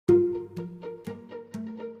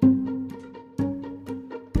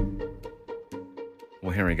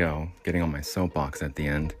well, here we go, getting on my soapbox at the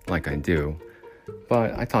end, like I do.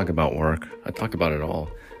 But I talk about work. I talk about it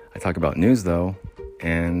all. I talk about news, though,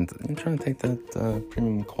 and I'm trying to take that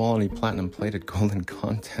premium quality, platinum-plated golden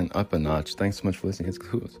content up a notch. Thanks so much for listening. It's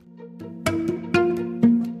cool.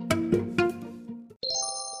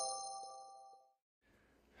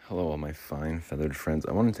 Hello, all my fine, feathered friends.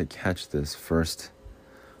 I wanted to catch this first.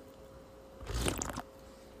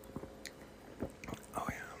 Oh,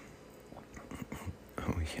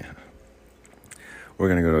 yeah. We're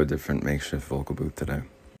going to go to a different makeshift vocal booth today.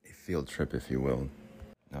 A field trip, if you will.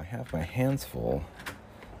 Now, I have my hands full,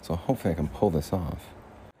 so hopefully I can pull this off.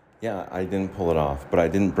 Yeah, I didn't pull it off, but I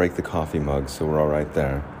didn't break the coffee mug, so we're all right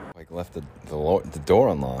there. I left the door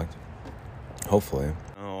unlocked, hopefully.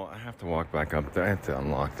 Oh, I have to walk back up there. I have to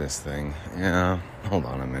unlock this thing. Yeah, hold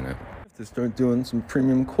on a minute. I have to start doing some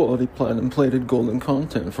premium quality, platinum-plated golden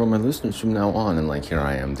content for my listeners from now on, and here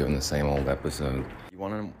I am doing the same old episode.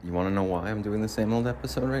 You wanna know why I'm doing the same old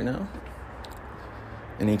episode right now?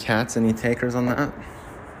 Any cats, any takers on that?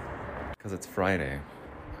 Because it's Friday.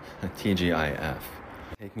 TGIF.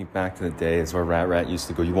 Take me back to the days where Rat used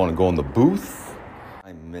to go, you want to go in the booth?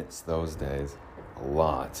 I miss those days a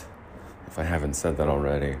lot, if I haven't said that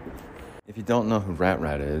already. If you don't know who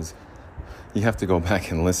Rat is, you have to go back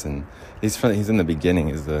and listen. He's in the beginning,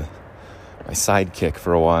 he's my sidekick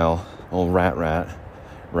for a while. Old Ratner.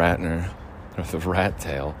 The rat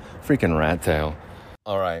tail. Freaking rat tail.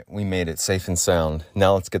 All right, we made it safe and sound.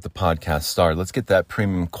 Now let's get the podcast started. Let's get that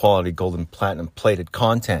premium quality golden platinum plated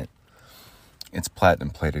content. It's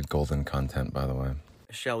platinum plated golden content, by the way.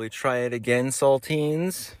 Shall we try it again,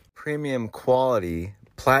 saltines? Premium quality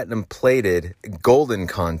platinum plated golden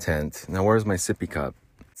content. Now where's my sippy cup?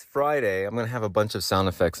 It's Friday. I'm going to have a bunch of sound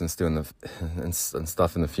effects and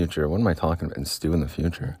stuff in the future. What am I talking about? And stew in the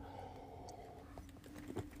future.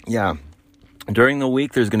 Yeah. During the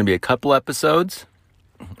week, there's going to be a couple episodes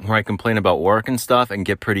where I complain about work and stuff and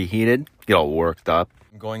get pretty heated, get all worked up.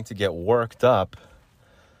 I'm going to get worked up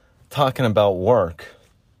talking about work.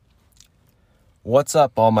 What's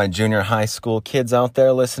up, all my junior high school kids out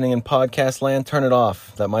there listening in podcast land? Turn it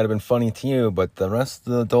off. That might have been funny to you, but the rest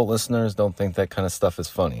of the adult listeners don't think that kind of stuff is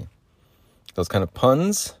funny. Those kind of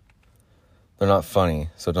puns, they're not funny,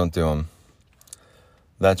 so don't do them.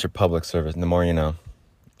 That's your public service. The more you know.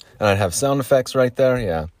 And I'd have sound effects right there,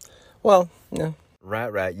 yeah. Well, yeah.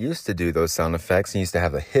 Rat used to do those sound effects. He used to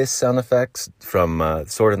have the hiss sound effects from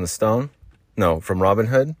Sword in the Stone. No, from Robin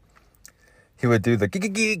Hood. He would do the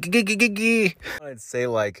gee. I'd say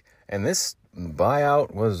and this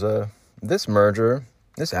buyout was, this merger,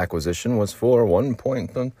 this acquisition was for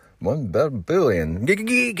 1.1 billion.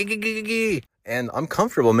 And I'm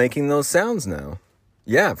comfortable making those sounds now.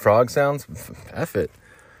 Yeah, frog sounds, F it.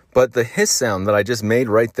 But the hiss sound that I just made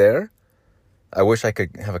right there, I wish I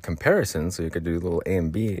could have a comparison so you could do a little A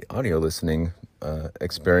and B audio listening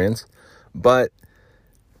experience. But,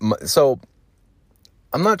 so,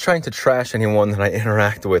 I'm not trying to trash anyone that I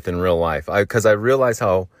interact with in real life. Because I realize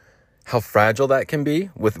how fragile that can be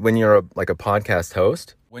when you're a podcast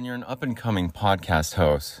host. When you're an up-and-coming podcast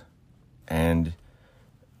host and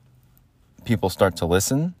people start to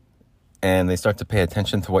listen and they start to pay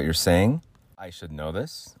attention to what you're saying, I should know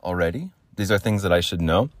this already. These are things that I should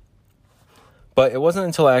know. But it wasn't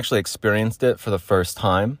until I actually experienced it for the first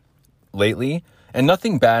time lately, and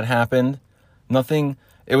nothing bad happened.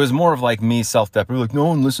 It was more of me self-deprecating, no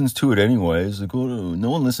one listens to it anyways.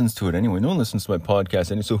 No one listens to it anyway. No one listens to my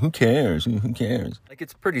podcast anyway, so who cares? Who cares?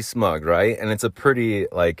 It's pretty smug, right? And it's a pretty,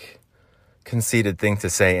 conceited thing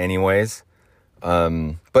to say anyways.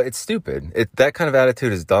 But it's stupid. That kind of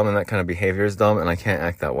attitude is dumb, and that kind of behavior is dumb, and I can't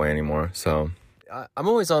act that way anymore. So I'm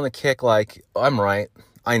always on the kick I'm right.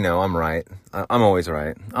 I know I'm right. I'm always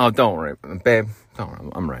right. Oh, don't worry, babe. Don't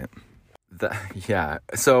worry, I'm right. Yeah.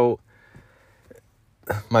 So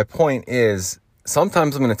my point is,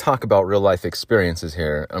 sometimes I'm going to talk about real life experiences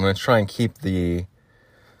here. I'm going to try and keep the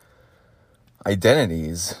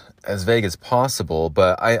identities as vague as possible,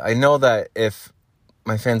 but I know that if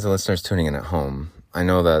my fans and listeners tuning in at home, I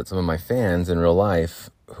know that some of my fans in real life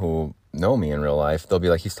who know me in real life, they'll be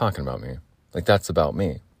like, he's talking about me. That's about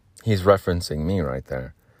me. He's referencing me right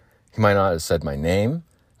there. He might not have said my name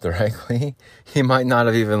directly. He might not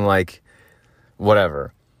have even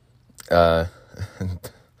whatever,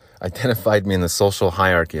 identified me in the social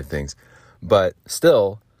hierarchy of things. But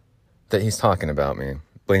still, that he's talking about me.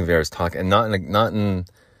 Bling Vera is talking, and not in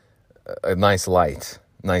a nice lighting.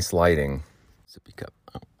 Sippy cup.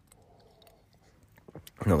 Oh.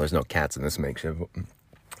 No, there's no cats in this makeshift.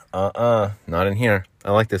 Not in here.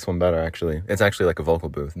 I like this one better, actually. It's actually like a vocal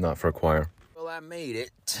booth, not for a choir. Well, I made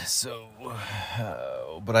it. So,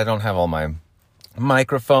 but I don't have all my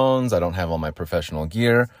microphones. I don't have all my professional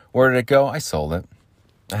gear. Where did it go? I sold it.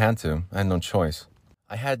 I had to. I had no choice.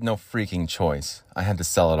 I had no freaking choice. I had to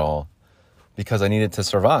sell it all because I needed to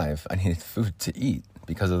survive. I needed food to eat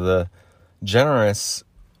because of the generous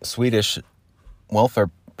Swedish welfare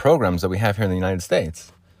programs that we have here in the United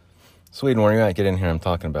States. Sweden, where are you at? Get in here. I'm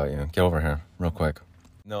talking about you. Get over here real quick.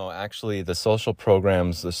 No, actually, the social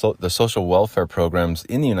programs, the social welfare programs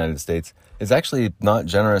in the United States is actually not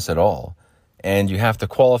generous at all. And you have to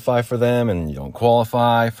qualify for them, and you don't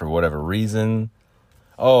qualify for whatever reason.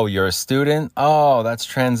 Oh, you're a student? Oh, that's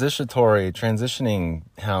transitioning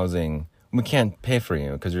housing. We can't pay for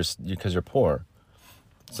you because you're poor.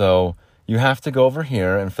 So you have to go over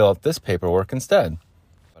here and fill out this paperwork instead.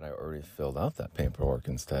 But I already filled out that paperwork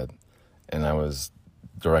instead. And I was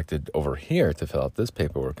directed over here to fill out this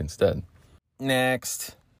paperwork instead.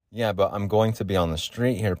 Next. Yeah, but I'm going to be on the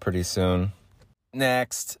street here pretty soon.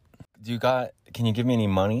 Next. Can you give me any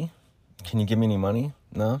money?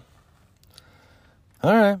 No?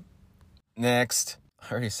 All right. Next.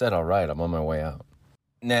 I already said all right. I'm on my way out.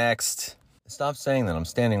 Next. Stop saying that. I'm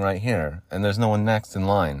standing right here and there's no one next in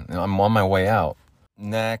line. I'm on my way out.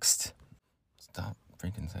 Next. Stop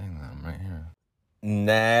freaking saying that. I'm right here.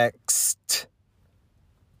 Next.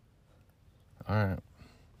 All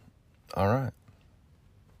right.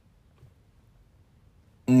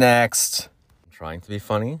 Next. I'm trying to be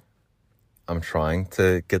funny. I'm trying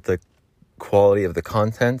to get the quality of the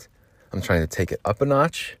content. I'm trying to take it up a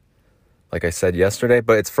notch, like I said yesterday,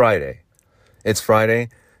 but it's Friday.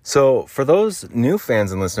 So for those new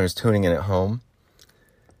fans and listeners tuning in at home,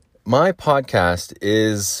 my podcast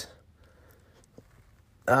is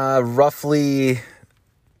roughly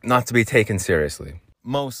not to be taken seriously.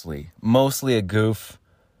 Mostly a goof.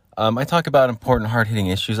 I talk about important, hard-hitting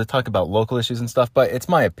issues. I talk about local issues and stuff, but it's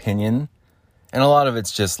my opinion. And a lot of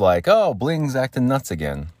it's just like, oh, Bling's acting nuts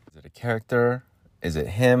again. Is it a character? Is it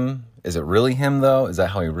him? Is it really him, though? Is that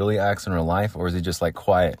how he really acts in real life? Or is he just like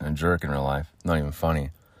quiet and a jerk in real life? Not even funny.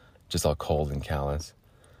 Just all cold and callous.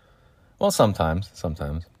 Well, sometimes.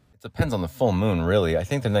 It depends on the full moon, really. I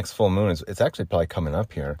think the next full moon it's actually probably coming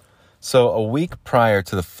up here. So a week prior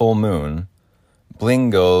to the full moon, Bling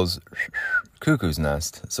goes cuckoo's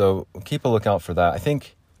nest. So keep a lookout for that. I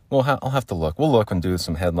think I'll have to look. We'll look and do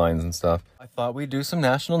some headlines and stuff. I thought we'd do some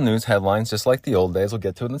national news headlines just like the old days. We'll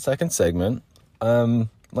get to it in the second segment.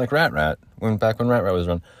 Like Rat, back when Rat was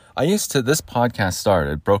run. This podcast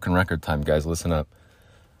started, broken record time, guys, listen up.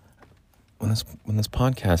 When this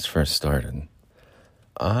podcast first started,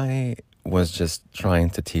 I was just trying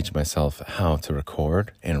to teach myself how to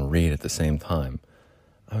record and read at the same time.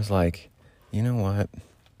 I was like, you know what?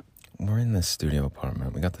 We're in this studio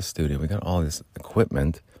apartment. We got the studio. We got all this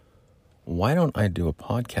equipment. Why don't I do a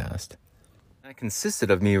podcast? That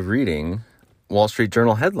consisted of me reading Wall Street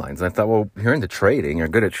Journal headlines. And I thought, well, you're into trading. You're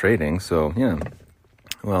good at trading. So, yeah.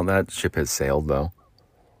 Well, that ship has sailed, though.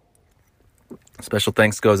 Special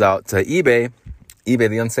thanks goes out to eBay. eBay,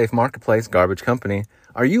 the unsafe marketplace, garbage company.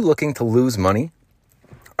 Are you looking to lose money?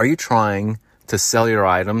 Are you trying to sell your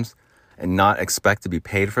items and not expect to be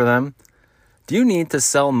paid for them? Do you need to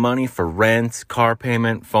sell money for rent, car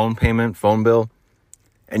payment, phone bill,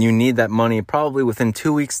 and you need that money probably within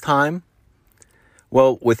 2 weeks' time?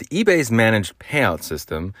 Well, with eBay's managed payout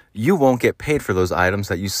system, you won't get paid for those items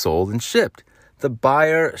that you sold and shipped. The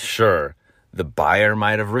buyer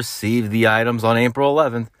might have received the items on April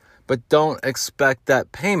 11th, but don't expect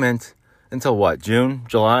that payment until what, June,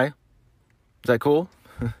 July? Is that cool?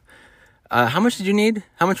 How much did you need?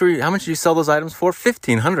 How much did you sell those items for?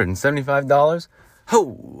 $1,575.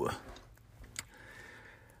 Ho!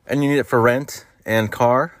 And you need it for rent and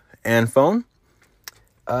car and phone?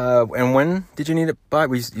 And when did you need it by?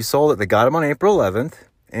 You sold it. They got them on April 11th.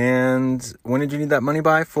 And when did you need that money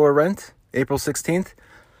by for rent? April 16th?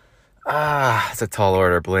 That's a tall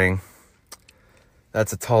order, Bling.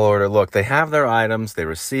 That's a tall order. Look, they have their items. They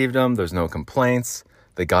received them. There's no complaints.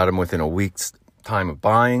 They got them within a week's time of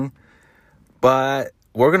buying. But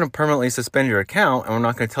we're going to permanently suspend your account, and we're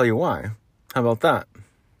not going to tell you why. How about that?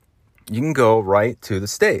 You can go right to the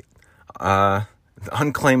state,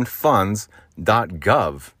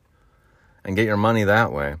 unclaimedfunds.gov, and get your money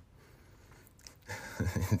that way.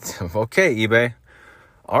 Okay, eBay.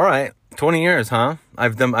 All right, 20 years, huh?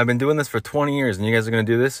 I've been doing this for 20 years, and you guys are going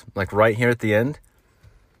to do this, like, right here at the end?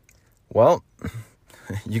 Well,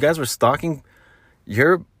 you guys were stalking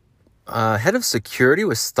your... head of security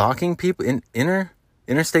was stalking people in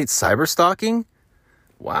interstate cyber stalking?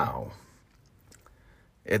 Wow.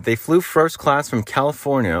 They flew first class from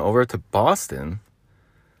California over to Boston.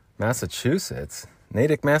 Massachusetts.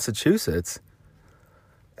 Natick, Massachusetts.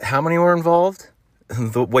 How many were involved?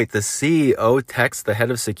 Wait, the CEO texts the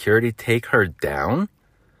head of security take her down?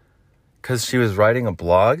 Because she was writing a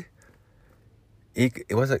blog?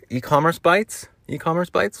 Was it e-commerce bites?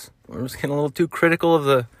 E-commerce bites? We're just getting a little too critical of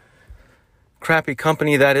the crappy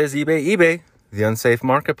company that is eBay. eBay, the unsafe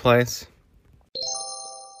marketplace.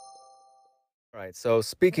 All right, so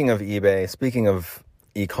speaking of eBay, speaking of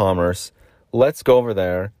e-commerce, let's go over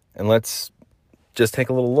there and let's just take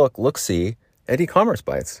a little look-see at e-commerce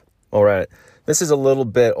bites. All right, this is a little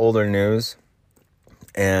bit older news,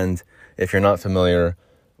 and if you're not familiar,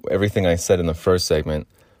 everything I said in the first segment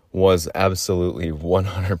was absolutely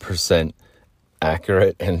 100%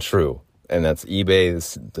 accurate and true. And that's eBay,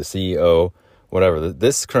 the CEO, whatever.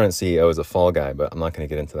 This current CEO is a fall guy, but I'm not going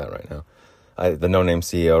to get into that right now. The no-name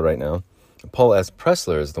CEO right now. Paul S.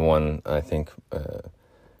 Pressler is the one, I think,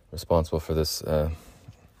 responsible for this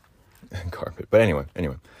carpet. But anyway.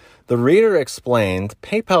 The reader explained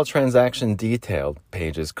PayPal transaction detailed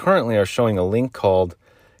pages currently are showing a link called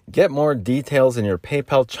Get More Details in Your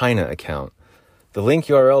PayPal China Account. The link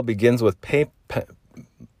URL begins with PayPal,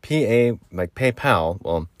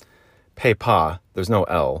 well, PayPal, there's no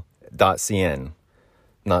L, .cn,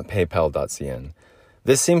 not PayPal.cn.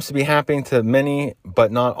 This seems to be happening to many,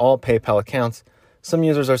 but not all PayPal accounts. Some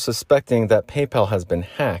users are suspecting that PayPal has been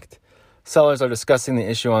hacked. Sellers are discussing the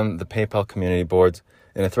issue on the PayPal community boards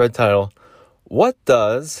in a thread titled, What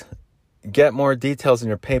does Get More Details in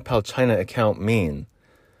Your PayPal China Account mean?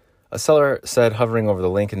 A seller said hovering over the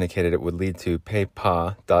link indicated it would lead to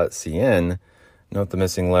paypa.cn. Note the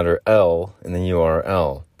missing letter L in the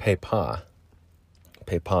URL. Paypa.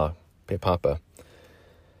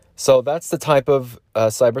 So that's the type of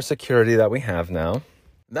cybersecurity that we have now.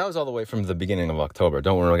 That was all the way from the beginning of October.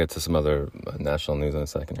 Don't worry, we'll get to some other national news in a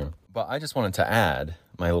second here. But I just wanted to add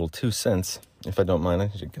my little 2 cents. If I don't mind, I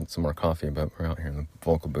should get some more coffee, but we're out here in the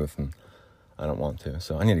vocal booth and I don't want to.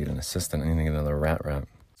 So I need to get an assistant. I need to get another rat.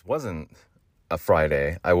 If it wasn't a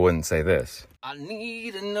Friday, I wouldn't say this. I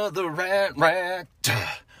need another rat. I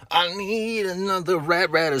need another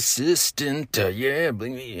rat assistant. Yeah,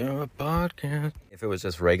 bring me a podcast. If it was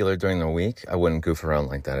just regular during the week, I wouldn't goof around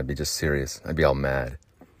like that. I'd be just serious. I'd be all mad.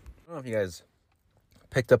 I don't know if you guys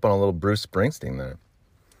picked up on a little Bruce Springsteen there.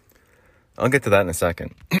 I'll get to that in a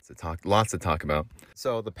second. Lots to talk about.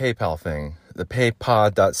 So the PayPal thing, the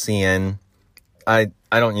paypa.cn. I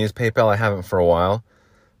don't use PayPal. I haven't for a while.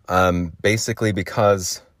 Basically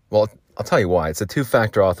because, well, I'll tell you why. It's a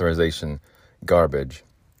 2-factor authorization garbage.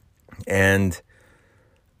 And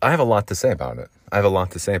I have a lot to say about it.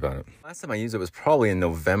 Last time I used it was probably in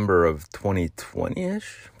November of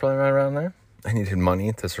 2020-ish, probably right around there. I needed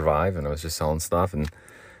money to survive, and I was just selling stuff. And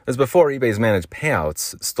it was before eBay's managed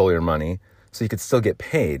payouts stole your money, so you could still get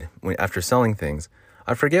paid after selling things.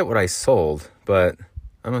 I forget what I sold, but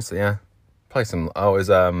I must, probably some,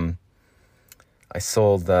 I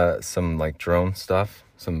sold some like drone stuff,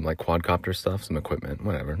 some like quadcopter stuff, some equipment,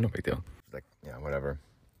 whatever, no big deal. Like, whatever.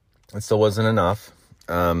 It still wasn't enough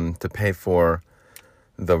to pay for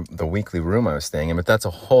the weekly room I was staying in, but that's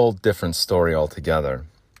a whole different story altogether.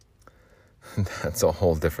 The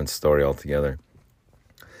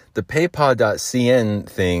paypa.cn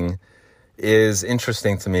thing is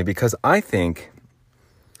interesting to me because I think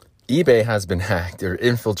eBay has been hacked or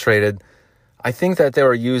infiltrated. I think that they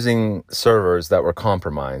were using servers that were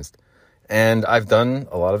compromised. And I've done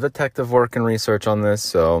a lot of detective work and research on this,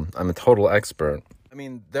 so I'm a total expert. I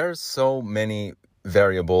mean, there's so many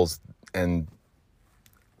variables and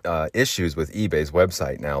issues with eBay's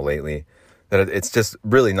website now lately that it's just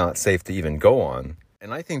really not safe to even go on.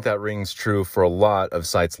 And I think that rings true for a lot of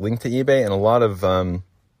sites linked to eBay and a lot of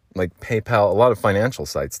like PayPal, a lot of financial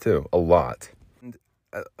sites too, a lot. And,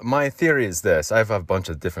 my theory is this. I have a bunch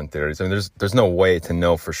of different theories. I mean, there's no way to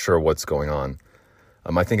know for sure what's going on.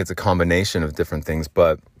 I think it's a combination of different things,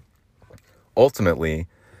 but ultimately,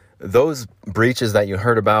 those breaches that you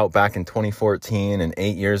heard about back in 2014 and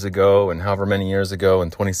 8 years ago and however many years ago in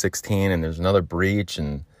 2016, and there's another breach,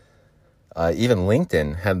 and even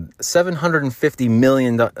LinkedIn had 750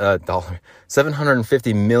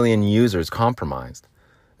 million users compromised,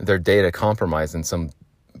 their data compromised in some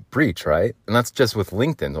breach, right? And that's just with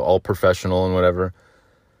LinkedIn, all professional and whatever.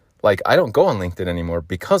 Like, I don't go on LinkedIn anymore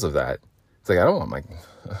because of that. It's like, I don't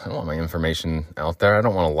want my information out there. I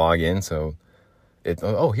don't want to log in. So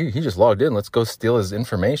he just logged in. Let's go steal his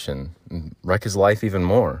information and wreck his life even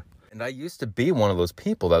more. And I used to be one of those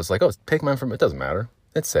people that was like, take my information. It doesn't matter.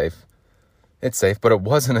 It's safe. But it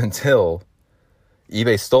wasn't until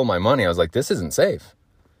eBay stole my money. I was like, this isn't safe.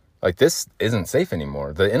 Like, this isn't safe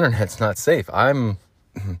anymore. The internet's not safe. I'm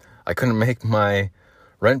I couldn't make my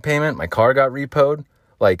rent payment. My car got repoed.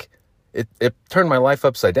 Like, it turned my life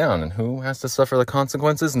upside down. And who has to suffer the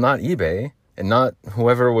consequences? Not eBay, and not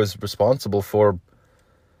whoever was responsible for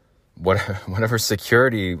whatever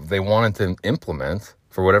security they wanted to implement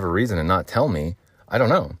for whatever reason and not tell me. I don't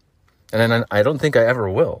know. And then I don't think I ever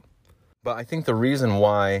will. But I think the reason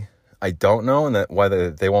why I don't know, and why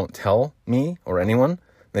they won't tell me or anyone,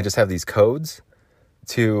 they just have these codes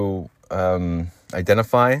to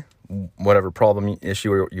identify whatever problem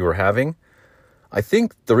issue you were having. I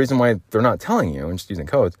think the reason why they're not telling you and just using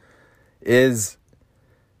codes is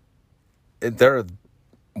their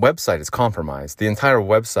website is compromised. The entire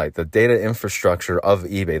website, the data infrastructure of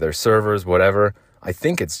eBay, their servers, whatever, I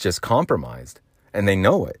think it's just compromised, and they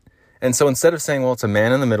know it. And so instead of saying, well, it's a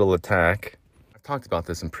man-in-the-middle attack, I've talked about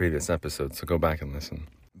this in previous episodes, so go back and listen.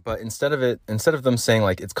 But instead of them saying,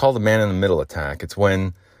 like, it's called a man-in-the-middle attack, it's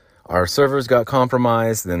when our servers got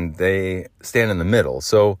compromised, then they stand in the middle.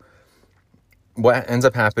 So what ends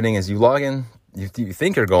up happening is you log in, you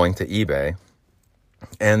think you're going to eBay,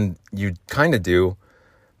 and you kind of do,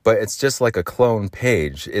 but it's just like a clone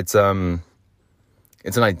page. It's an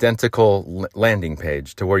identical landing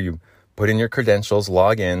page to where you put in your credentials,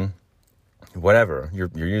 log in, whatever, your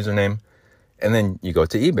username, and then you go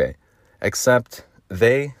to eBay. Except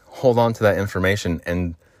they hold on to that information,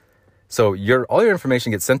 and so all your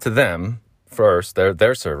information gets sent to them first,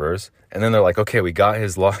 their servers, and then they're like, okay, we got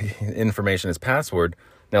his login information, his password,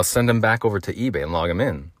 now send him back over to eBay and log him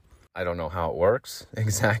in. I don't know how it works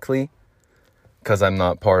exactly, because I'm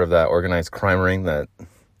not part of that organized crime ring that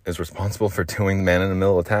is responsible for doing the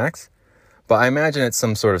man-in-the-middle attacks. But I imagine it's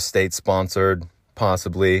some sort of state-sponsored,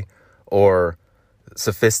 possibly, or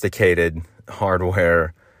sophisticated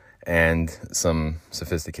hardware and some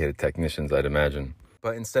sophisticated technicians, I'd imagine.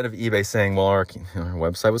 But instead of eBay saying, well, our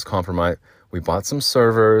website was compromised, we bought some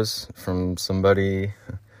servers from somebody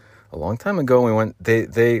a long time ago. What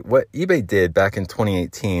eBay did back in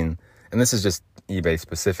 2018, and this is just eBay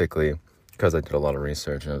specifically, because I did a lot of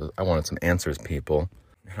research and I wanted some answers, people,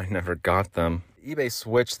 and I never got them. eBay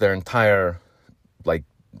switched their entire,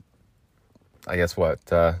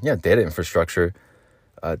 data infrastructure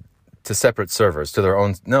to separate servers, to their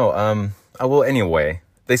own. Anyway,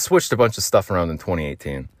 they switched a bunch of stuff around in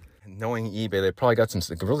 2018. Knowing eBay, they probably got some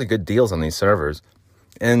really good deals on these servers.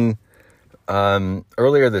 And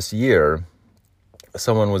earlier this year,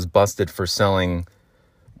 someone was busted for selling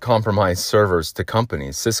compromised servers to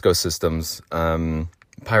companies, Cisco Systems,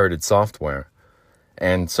 pirated software,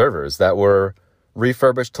 and servers that were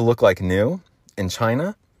refurbished to look like new in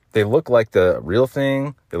China. They look like the real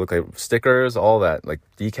thing. They look like stickers, all that, like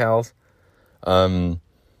decals.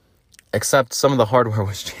 Except some of the hardware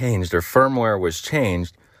was changed, or firmware was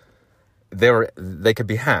changed. They could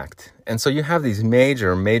be hacked. And so you have these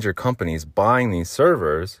major companies buying these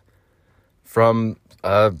servers from,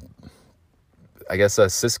 a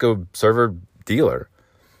Cisco server dealer.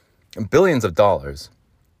 Billions of dollars,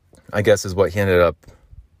 I guess, is what he ended up,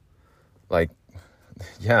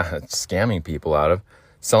 scamming people out of.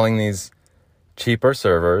 Selling these cheaper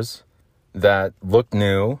servers that looked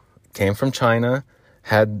new, came from China,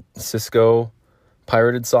 had Cisco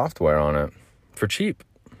pirated software on it for cheap.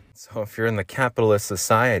 So if you're in the capitalist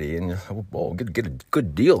society and you're get a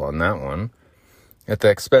good deal on that one at the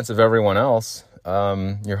expense of everyone else,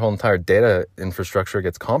 your whole entire data infrastructure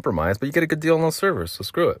gets compromised, but you get a good deal on those servers, so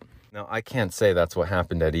screw it. Now, I can't say that's what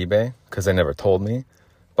happened at eBay because they never told me,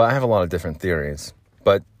 but I have a lot of different theories.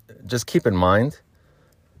 But just keep in mind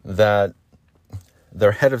that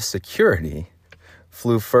their head of security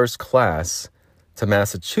flew first class to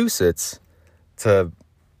Massachusetts to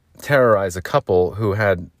terrorize a couple who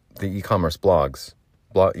had the e-commerce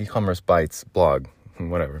e-commerce bites blog,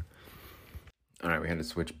 whatever. All right, we had to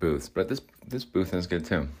switch booths, but this booth is good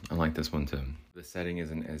too. I like this one too. The setting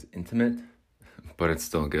isn't as intimate, but it's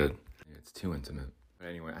still good. It's too intimate. But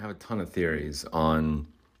anyway, I have a ton of theories on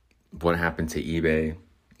what happened to eBay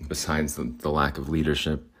besides the lack of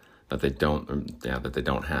leadership that they don't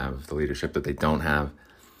have, the leadership that they don't have.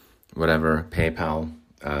 Whatever, PayPal,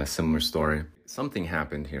 similar story. Something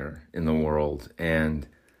happened here in the world, and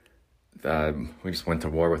we just went to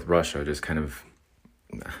war with Russia, just kind of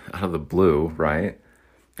out of the blue, right?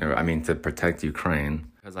 I mean, to protect Ukraine.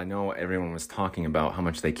 Because I know everyone was talking about how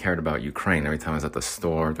much they cared about Ukraine. Every time I was at the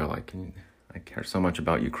store, they're like, I care so much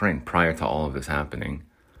about Ukraine prior to all of this happening.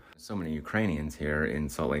 So many Ukrainians here in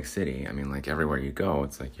Salt Lake City. I mean, like everywhere you go,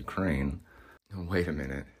 it's like Ukraine. Wait a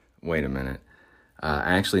minute.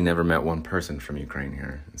 I actually never met one person from Ukraine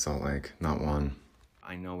here in Salt Lake, not one.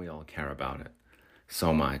 I know we all care about it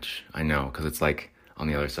so much. I know, because it's like on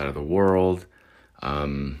the other side of the world.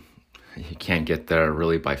 You can't get there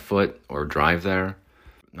really by foot or drive there.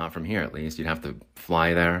 Not from here, at least. You'd have to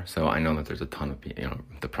fly there. So I know that there's a ton of,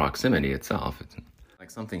 the proximity itself. It's like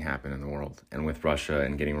something happened in the world. And with Russia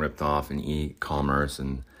and getting ripped off and e-commerce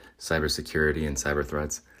and cybersecurity and cyber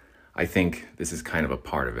threats, I think this is kind of a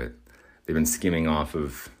part of it. They've been skimming off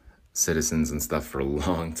of citizens and stuff for a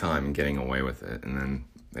long time and getting away with it. And then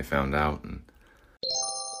they found out.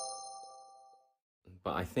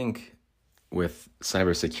 But I think with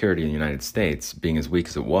cybersecurity in the United States being as weak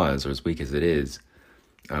as it was, or as weak as it is,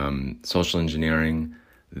 social engineering,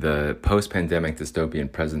 the post-pandemic dystopian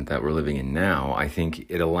present that we're living in now, I think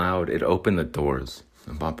it opened the doors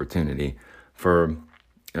of opportunity for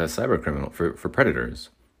for predators,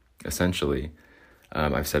 essentially.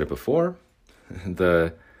 I've said it before,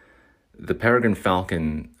 the peregrine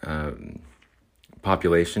falcon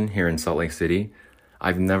population here in Salt Lake City,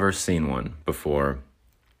 I've never seen one before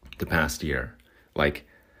the past year. Like,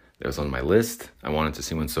 it was on my list. I wanted to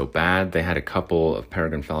see one so bad. They had a couple of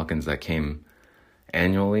peregrine falcons that came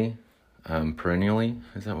annually, perennially.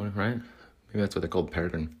 Is that what, right? Maybe that's what they're called,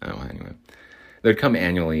 peregrine. Oh, anyway. They'd come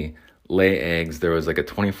annually, lay eggs. There was like a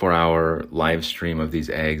 24-hour live stream of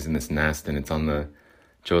these eggs in this nest, and it's on the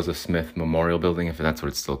Joseph Smith Memorial Building, if that's what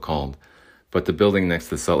it's still called. But the building next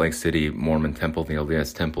to the Salt Lake City Mormon Temple, the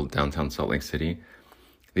LDS Temple, downtown Salt Lake City,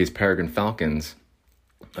 these peregrine falcons,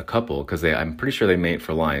 a couple, because I'm pretty sure they mate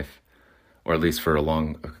for life, or at least for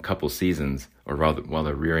a couple seasons, or rather while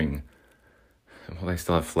they're rearing, while they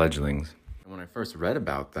still have fledglings. And when I first read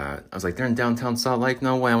about that, I was like, they're in downtown Salt Lake?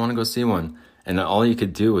 No way, I want to go see one. And all you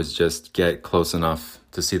could do was just get close enough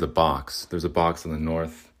to see the box. There's a box on the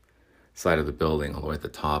north side of the building, all the way at the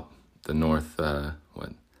top, the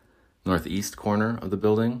northeast corner of the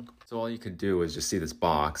building. So all you could do was just see this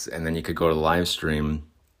box, and then you could go to the live stream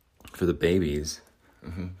for the babies.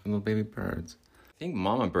 Little baby birds. I think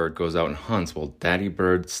mama bird goes out and hunts while daddy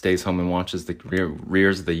bird stays home and watches the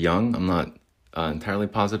rears the young. I'm not entirely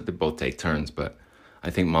positive. They both take turns, but I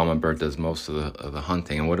think mama bird does most of the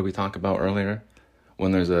hunting. And what did we talk about earlier?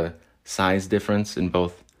 When there's a size difference in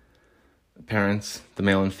both parents, the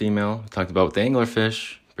male and female. We talked about with the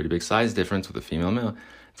anglerfish, pretty big size difference with the female and male.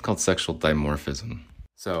 It's called sexual dimorphism.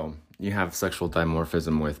 So you have sexual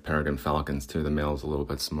dimorphism with peregrine falcons too. The male's a little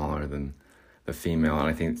bit smaller than the female, and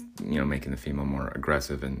I think making the female more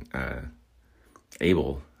aggressive and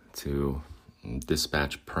able to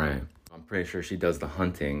dispatch prey. I'm pretty sure she does the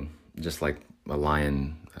hunting just like a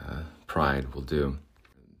lion pride will do.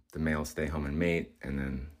 The males stay home and mate, and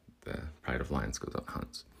then the pride of lions goes out and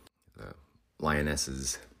hunts. The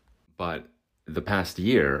lionesses. But the past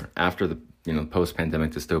year, after the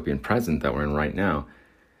post-pandemic dystopian present that we're in right now,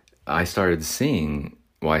 I started seeing.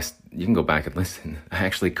 Well, you can go back and listen. I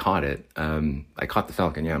actually caught it. I caught the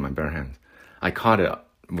falcon, in my bare hands. I caught it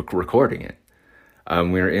recording it.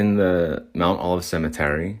 We were in the Mount Olive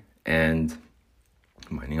Cemetery and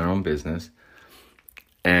minding our own business.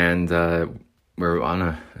 And we're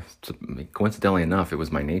on coincidentally enough, it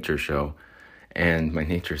was my nature show and my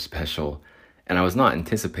nature special. And I was not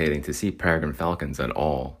anticipating to see peregrine falcons at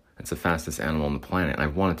all. It's the fastest animal on the planet. And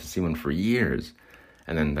I've wanted to see one for years.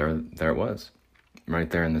 And then there it was, right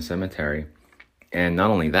there in the cemetery. And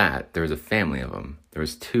not only that, there was a family of them. There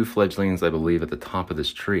was 2 fledglings, I believe, at the top of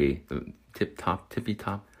this tree, the tippy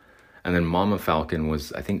top. And then mama falcon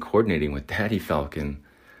was, I think, coordinating with daddy falcon.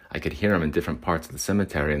 I could hear them in different parts of the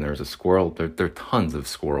cemetery, and there was a squirrel. There are tons of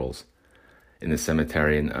squirrels in the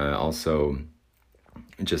cemetery, and also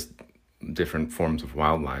just different forms of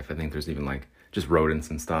wildlife. I think there's even just rodents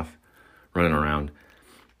and stuff running around.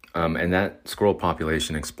 And that squirrel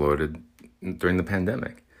population exploded during the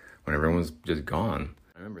pandemic when everyone was just gone.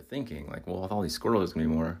 I remember thinking, well, with all these squirrels, there's going to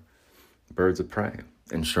be more birds of prey.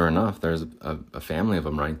 And sure enough, there's a family of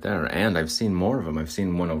them right there. And I've seen more of them. I've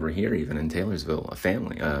seen one over here, even in Taylorsville, a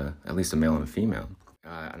family, at least a male and a female.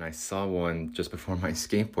 And I saw one just before my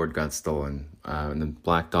skateboard got stolen, in the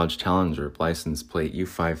black Dodge Challenger, license plate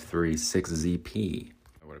U536ZP.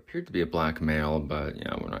 What appeared to be a black male, but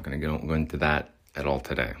we're not going to go into that at all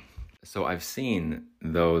today. So I've seen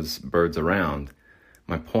those birds around.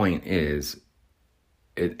 My point is,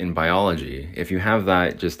 in biology, if you have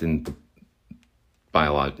that just in the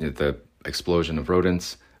the explosion of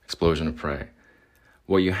rodents, explosion of prey,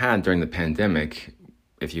 what you had during the pandemic,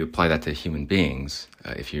 if you apply that to human beings,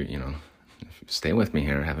 if you stay with me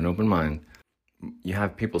here, have an open mind, you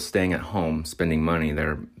have people staying at home, spending money,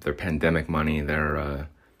 their pandemic money, their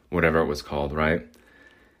whatever it was called, right?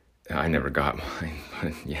 I never got mine,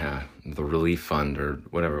 but the relief fund or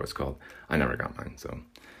whatever it was called. I never got mine, so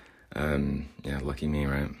lucky me,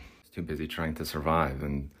 right? Too busy trying to survive.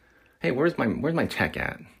 And hey, where's my check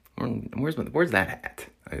at? Where's that at?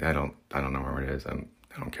 I don't know where it is. I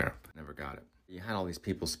don't care. Never got it. You had all these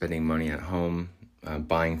people spending money at home,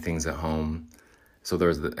 buying things at home. So there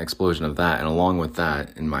was the explosion of that, and along with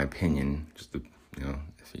that, in my opinion, just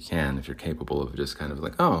if you're capable of just kind of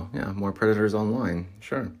like, oh yeah, more predators online,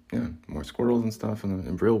 sure, yeah, more squirrels and stuff in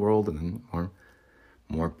the real world, and then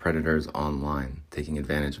more predators online, taking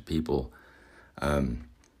advantage of people,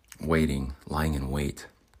 lying in wait.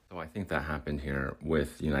 So I think that happened here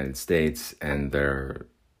with the United States and their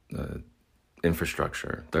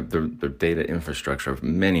infrastructure, their data infrastructure of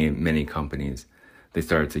many companies. They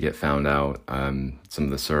started to get found out. Some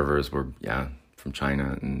of the servers were, from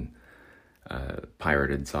China, and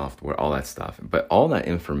pirated software, all that stuff. But all that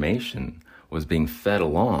information was being fed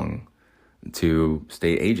along to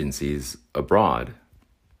state agencies abroad.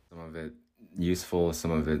 Some of it useful,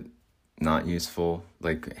 some of it not useful.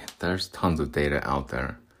 Like, there's tons of data out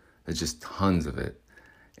there. There's just tons of it.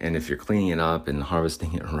 And if you're cleaning it up and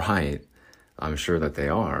harvesting it right, I'm sure that they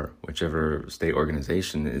are, whichever state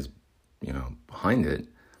organization is, behind it.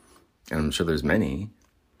 And I'm sure there's many.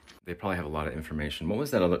 They probably have a lot of information. What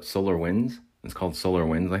was that other, SolarWinds? It's called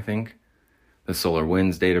SolarWinds, I think. The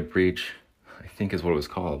SolarWinds data breach, I think is what it was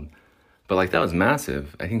called. But like, that was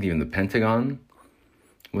massive. I think even the Pentagon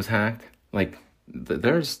was hacked. Like,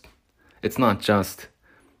 it's not just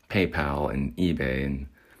PayPal and eBay and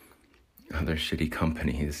other shitty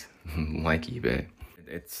companies like eBay.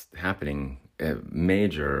 It's happening at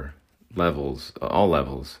major levels, all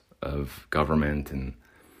levels of government and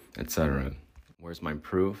etc. Where's my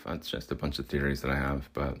proof? That's just a bunch of theories that I have,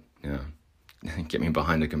 but yeah. Get me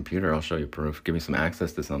behind a computer, I'll show you proof. Give me some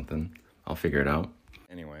access to something, I'll figure it out.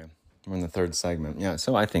 Anyway, we're in the third segment. Yeah,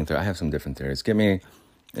 so I think I have some different theories. Give me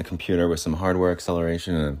a computer with some hardware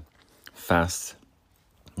acceleration and a fast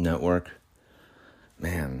network.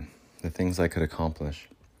 Man, the things I could accomplish.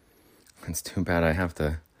 It's too bad I have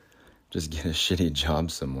to just get a shitty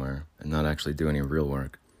job somewhere and not actually do any real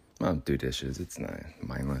work. Well, do dishes, it's not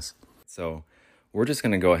mindless. So we're just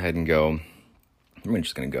going to go ahead and go. We're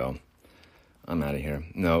just going to go. I'm out of here.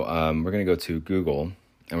 No, we're going to go to Google,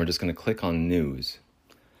 and we're just going to click on news.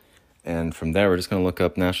 And from there, we're just going to look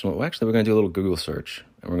up national. Well, actually, we're going to do a little Google search.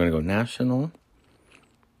 And we're going to go national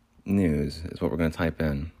news is what we're going to type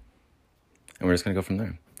in. And we're just going to go from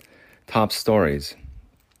there. Top stories.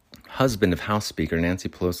 Husband of House Speaker Nancy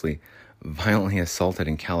Pelosi violently assaulted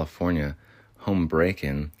in California. Home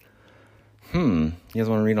break-in. You guys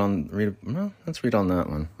want to well, let's read on that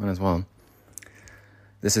one. Might as well.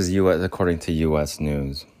 This is U.S. according to U.S.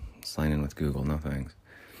 News. Sign in with Google. No thanks.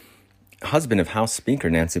 Husband of House Speaker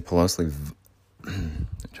Nancy Pelosi.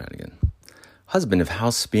 Try it again. Husband of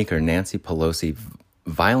House Speaker Nancy Pelosi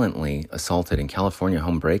violently assaulted in California.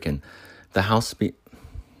 Home break-in. The House Speaker.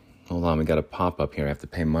 Hold on, we got a pop-up here. I have to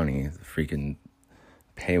pay money. The freaking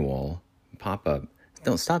paywall pop-up.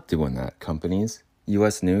 Don't stop doing that, companies.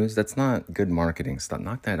 U.S. News. That's not good marketing. Stop.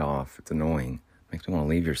 Knock that off. It's annoying. Makes me want to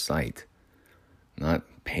leave your site. Not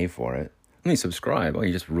pay for it. Let me subscribe. Oh,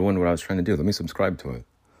 you just ruined what I was trying to do. Let me subscribe to it.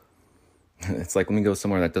 It's like, let me go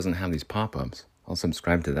somewhere that doesn't have these pop-ups. I'll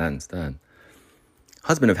subscribe to that instead.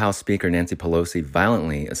 Husband of House Speaker Nancy Pelosi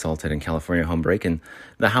violently assaulted in California. Home break-in.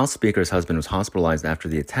 The House Speaker's husband was hospitalized after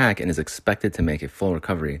the attack and is expected to make a full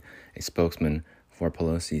recovery, a spokesman for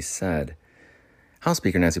Pelosi said. House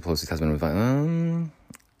Speaker Nancy Pelosi's husband was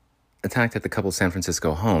attacked at the couple's San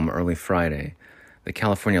Francisco home early Friday. The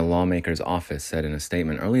California lawmaker's office said in a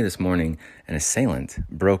statement early this morning, an assailant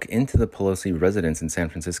broke into the Pelosi residence in San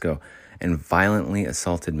Francisco and violently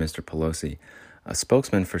assaulted Mr. Pelosi. A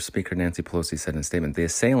spokesman for Speaker Nancy Pelosi said in a statement, the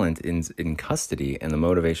assailant is in custody and the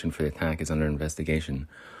motivation for the attack is under investigation.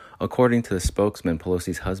 According to the spokesman,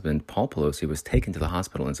 Pelosi's husband, Paul Pelosi, was taken to the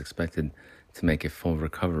hospital and is expected to make a full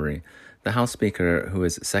recovery. The House Speaker, who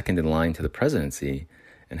is second in line to the presidency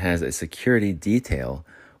and has a security detail,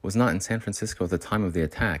 was not in San Francisco at the time of the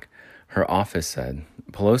attack, her office said.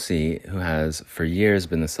 Pelosi, who has for years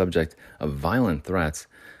been the subject of violent threats,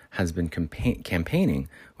 has been campaigning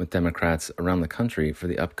with Democrats around the country for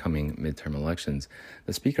the upcoming midterm elections.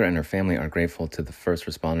 The Speaker and her family are grateful to the first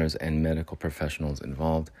responders and medical professionals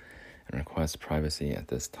involved and request privacy at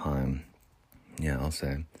this time. Yeah, I'll say.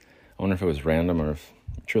 I wonder if it was random or if...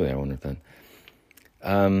 Truly, I wonder if that...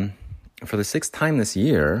 For the sixth time this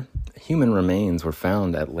year, human remains were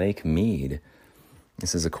found at Lake Mead.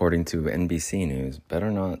 This is according to NBC News.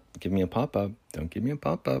 Better not give me a pop-up. Don't give me a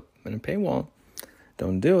pop-up and a paywall.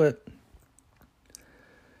 Don't do it.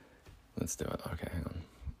 Let's do it. Okay, hang on.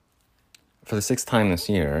 For the sixth time this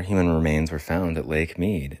year, human remains were found at Lake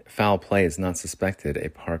Mead. Foul play is not suspected, a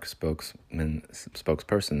park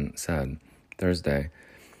spokesperson said Thursday.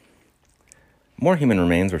 More human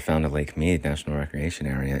remains were found at Lake Mead National Recreation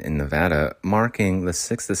Area in Nevada, marking the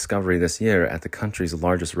sixth discovery this year at the country's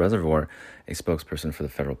largest reservoir, a spokesperson for the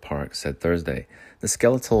federal park said Thursday. The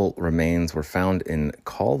skeletal remains were found in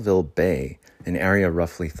Colville Bay, an area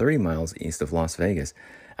roughly 30 miles east of Las Vegas,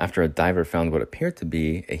 after a diver found what appeared to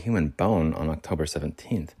be a human bone on October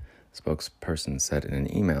 17th, the spokesperson said in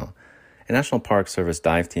an email. A National Park Service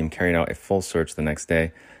dive team carried out a full search the next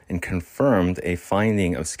day and confirmed a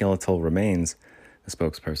finding of skeletal remains, the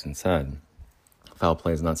spokesperson said. Foul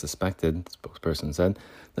play is not suspected, the spokesperson said.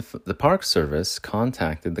 The Park Service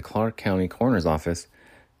contacted the Clark County Coroner's Office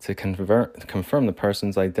to confirm the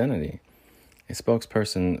person's identity. A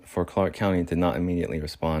spokesperson for Clark County did not immediately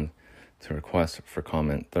respond to a request for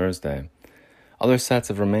comment Thursday. Other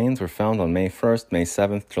sets of remains were found on May 1st, May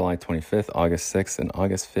 7th, July 25th, August 6th, and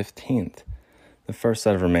August 15th. The first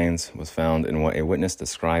set of remains was found in what a witness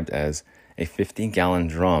described as a 50-gallon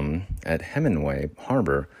drum at Hemingway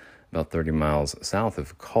Harbor, about 30 miles south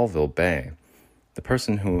of Colville Bay. The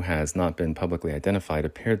person, who has not been publicly identified,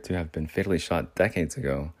 appeared to have been fatally shot decades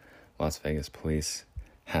ago, Las Vegas police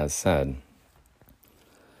has said.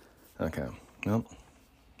 Okay, well,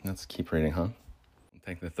 let's keep reading, huh? I'll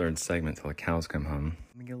take the third segment till the cows come home.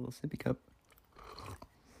 Let me get a little sippy cup.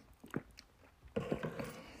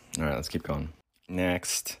 All right, let's keep going.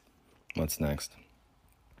 Next. What's next?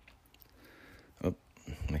 Oh,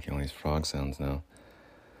 making all these frog sounds now.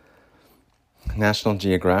 National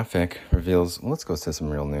Geographic reveals... let's go to some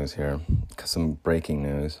real news here. Some breaking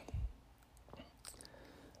news.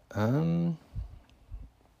 Yeah,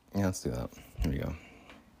 let's do that. Here we go.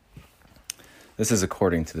 This is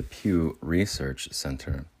according to the Pew Research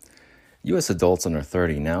Center. U.S. adults under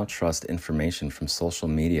 30 now trust information from social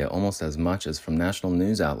media almost as much as from national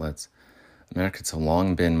news outlets. Americans have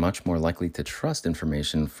long been much more likely to trust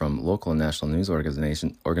information from local and national news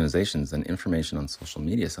organizations than information on social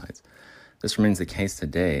media sites. This remains the case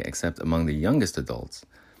today, except among the youngest adults.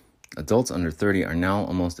 Adults under 30 are now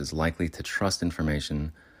almost as likely to trust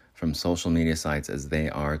information from social media sites as they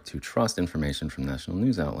are to trust information from national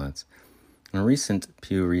news outlets. In a recent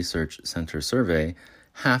Pew Research Center survey,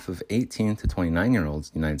 half of 18 to 29-year-olds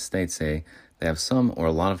in the United States say they have some or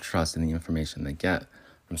a lot of trust in the information they get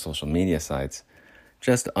from social media sites.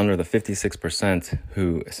 Just under the 56%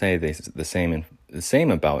 who say the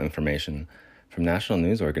same about information from national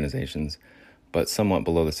news organizations, but somewhat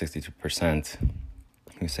below the 62%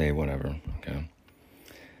 who say whatever. Okay.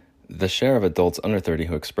 The share of adults under 30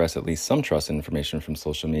 who express at least some trust in information from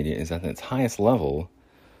social media is at its highest level,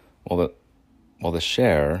 while the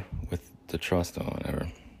share with the trust, whatever.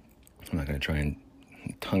 I'm not going to try and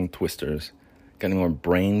tongue twisters. Got any more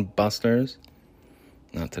brain busters?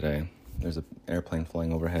 Not today. There's an airplane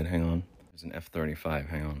flying overhead. Hang on. There's an F-35.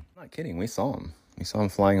 Hang on. I'm not kidding. We saw them. We saw them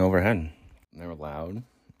flying overhead. They were loud,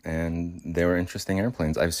 and they were interesting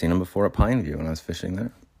airplanes. I've seen them before at Pineview when I was fishing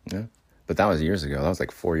there. Yeah. But that was years ago. That was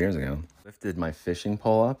like 4 years ago. Lifted my fishing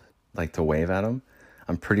pole up, like to wave at them.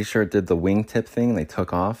 I'm pretty sure it did the wingtip thing. They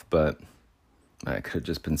took off, but I could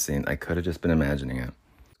have just been imagining it.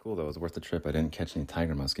 Cool, though. It was worth the trip. I didn't catch any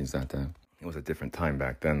tiger muskies that day. It was a different time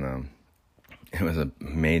back then, though. It was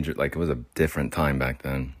a different time back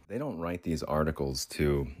then. They don't write these articles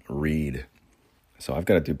to read. So I've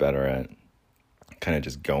got to do better at kind of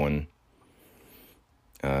just going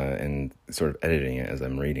and sort of editing it as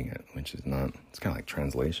I'm reading it, which is not... it's kind of like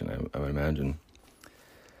translation, I would imagine.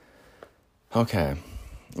 Okay,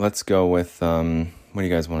 let's go with... what do you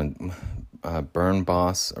guys want to... burn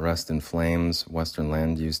boss, arrest in flames, Western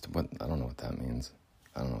land use... I don't know what that means.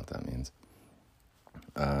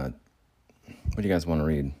 What do you guys want to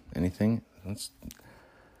read? Anything?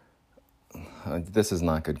 This is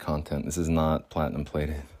not good content. This is not platinum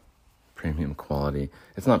plated premium quality.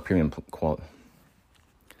 It's not premium quality.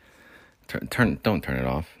 Don't turn it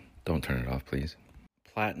off. Don't turn it off, please.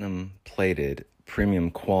 Platinum plated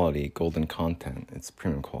premium quality golden content. It's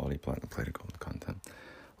premium quality platinum plated golden content.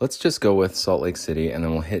 Let's just go with Salt Lake City and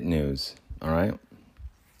then we'll hit news. All right?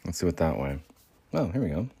 Let's do it that way. Oh, here we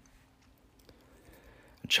go.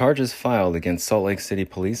 Charges filed against Salt Lake City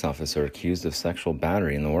police officer accused of sexual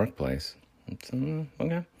battery in the workplace.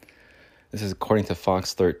 Okay. This is according to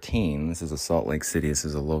Fox 13. This is a Salt Lake City. This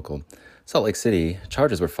is a local. Salt Lake City.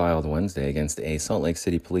 Charges were filed Wednesday against a Salt Lake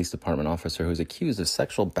City Police Department officer who's accused of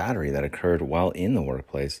sexual battery that occurred while in the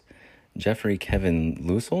workplace. Jeffrey Kevin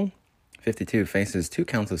Lusel, 52, faces 2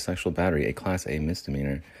 counts of sexual battery, a Class A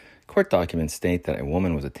misdemeanor. Court documents state that a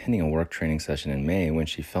woman was attending a work training session in May when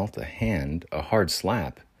she felt a hard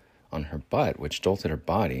slap on her butt, which jolted her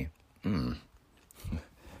body.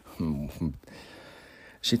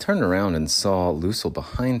 She turned around and saw Lucille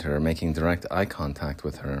behind her, making direct eye contact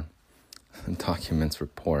with her. Documents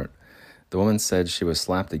report. The woman said she was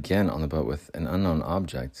slapped again on the boat with an unknown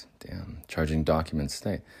object. Damn. Charging documents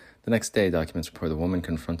state. The next day, documents report the woman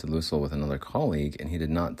confronted Lucille with another colleague, and he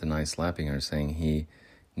did not deny slapping her, saying he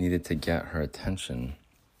needed to get her attention.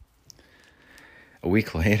 A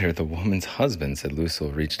week later, the woman's husband said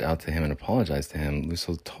Lucille reached out to him and apologized to him.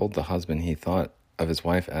 Lucille told the husband he thought of his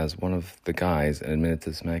wife as one of the guys and admitted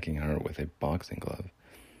to smacking her with a boxing glove.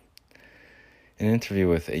 In an interview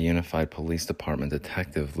with a unified police department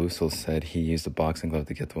detective, Lucille said he used a boxing glove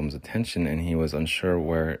to get the woman's attention and he was unsure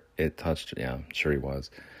where it touched. Yeah, sure he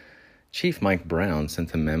was. Chief Mike Brown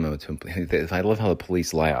sent a memo to. I love how the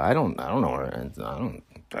police lie. I don't know.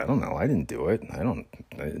 I don't know. I didn't do it.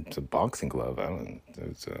 It's a boxing glove.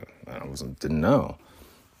 Didn't know.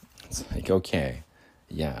 It's like, okay,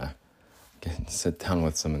 yeah. Sit down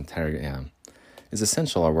with some interrogation. Yeah. Is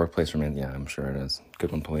essential our workplace remains? Yeah, I'm sure it is.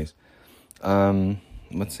 Good one, police.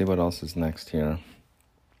 Let's see what else is next here.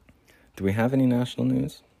 Do we have any national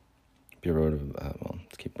news? Bureau of,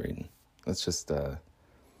 let's keep reading. Let's just,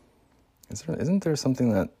 isn't there something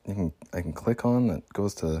that I can click on that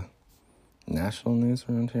goes to national news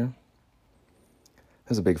around here?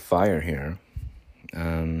 There's a big fire here.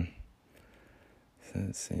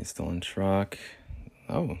 Let's see, still in truck.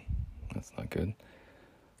 Oh, that's not good.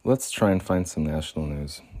 Let's try and find some national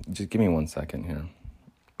news. Just give me 1 second here.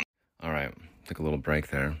 All right, took a little break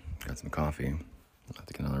there. Got some coffee. I'll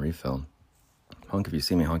take another refill. Honk if you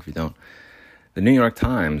see me, honk if you don't. The New York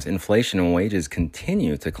Times, inflation and wages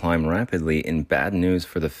continue to climb rapidly in bad news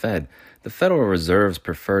for the Fed. The Federal Reserve's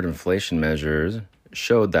preferred inflation measures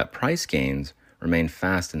showed that price gains remained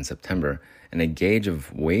fast in September, and a gauge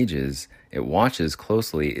of wages it watches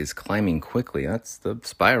closely is climbing quickly. That's the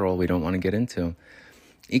spiral we don't want to get into.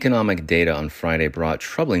 Economic data on Friday brought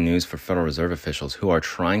troubling news for Federal Reserve officials who are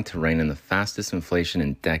trying to rein in the fastest inflation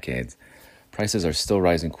in decades. Prices are still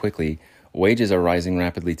rising quickly, wages are rising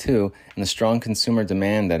rapidly too, and the strong consumer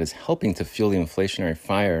demand that is helping to fuel the inflationary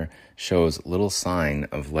fire shows little sign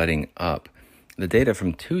of letting up. The data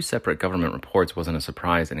from two separate government reports wasn't a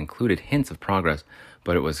surprise and included hints of progress,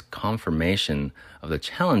 but it was confirmation of the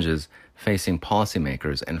challenges facing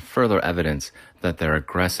policymakers and further evidence that their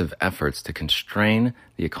aggressive efforts to constrain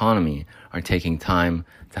the economy are taking time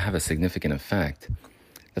to have a significant effect.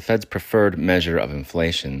 The Fed's preferred measure of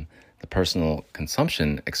inflation, the Personal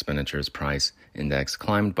Consumption Expenditures Price Index,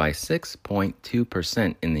 climbed by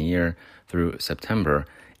 6.2% in the year through September,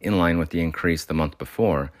 in line with the increase the month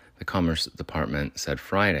before, the Commerce Department said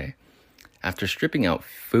Friday. After stripping out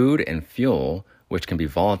food and fuel, which can be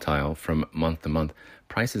volatile from month to month,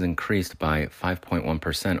 prices increased by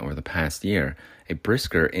 5.1% over the past year, a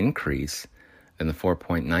brisker increase than the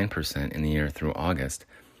 4.9% in the year through August.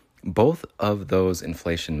 Both of those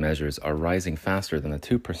inflation measures are rising faster than the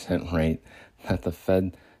 2% rate that the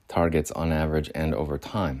Fed targets on average and over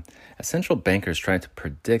time. As central bankers try to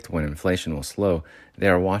predict when inflation will slow, they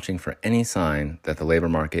are watching for any sign that the labor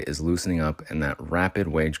market is loosening up and that rapid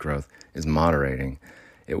wage growth is moderating.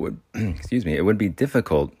 It would be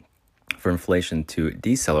difficult for inflation to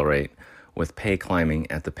decelerate with pay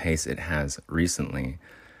climbing at the pace it has recently.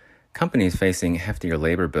 Companies facing heftier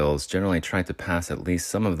labor bills generally try to pass at least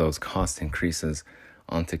some of those cost increases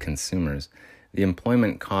onto consumers. The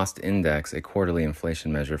Employment Cost Index, a quarterly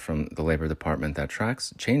inflation measure from the Labor Department that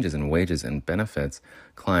tracks changes in wages and benefits,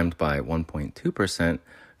 climbed by 1.2%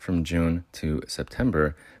 from June to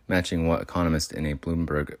September, matching what economists in a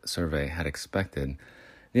Bloomberg survey had expected.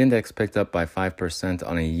 The index picked up by 5%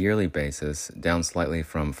 on a yearly basis, down slightly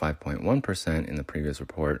from 5.1% in the previous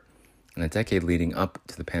report. In the decade leading up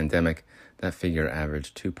to the pandemic, that figure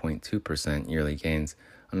averaged 2.2% yearly gains,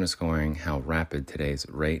 underscoring how rapid today's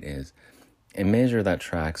rate is. A measure that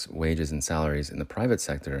tracks wages and salaries in the private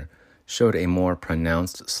sector showed a more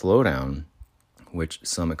pronounced slowdown, which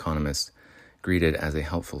some economists greeted as a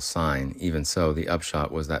helpful sign. Even so, the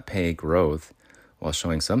upshot was that pay growth, while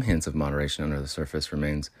showing some hints of moderation under the surface,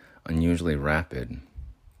 remains unusually rapid.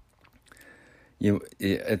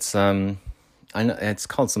 It's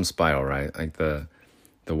called some spiral, right? Like the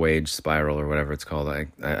wage spiral or whatever it's called.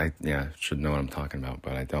 I should know what I'm talking about,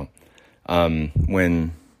 but I don't.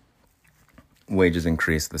 When wages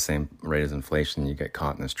increase at the same rate as inflation, you get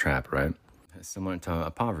caught in this trap, right? It's similar to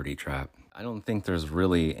a poverty trap. I don't think there's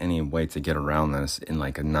really any way to get around this in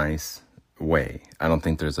like a nice way. I don't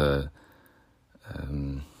think there's a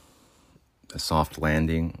soft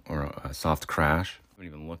landing or a soft crash. I haven't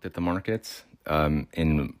even looked at the markets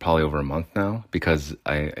in probably over a month now because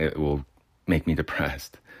it will make me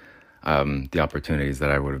depressed. the opportunities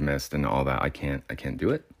that I would have missed and all that. I can't do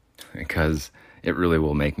it because it really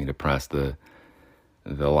will make me depressed. The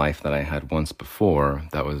life that I had once before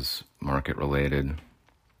that was market related.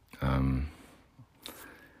 I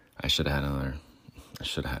should have had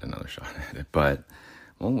another shot at it, but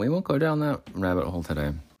well, we won't go down that rabbit hole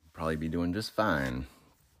today. Probably be doing just fine,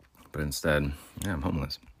 but instead, yeah, I'm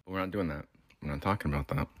homeless. But we're not doing that. We're not talking about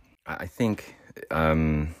that. I think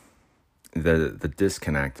the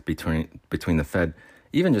disconnect between the Fed,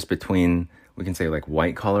 even just between, we can say, like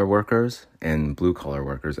white collar workers and blue collar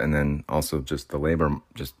workers, and then also just the labor,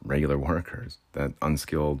 just regular workers, that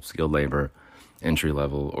unskilled, skilled labor, entry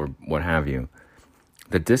level, or what have you.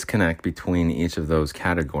 The disconnect between each of those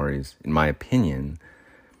categories, in my opinion,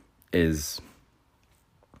 is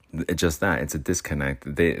just that. It's a disconnect.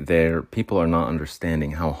 People are not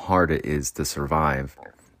understanding how hard it is to survive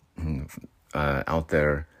out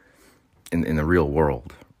there in the real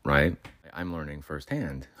world, right? I'm learning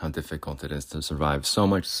firsthand how difficult it is to survive, so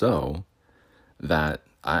much so that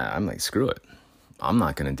I'm like, screw it. I'm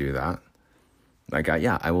not going to do that. Like,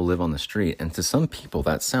 I will live on the street. And to some people,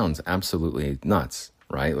 that sounds absolutely nuts,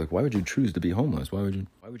 right? Like, why would you choose to be homeless? Why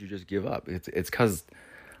would you just give up? It's because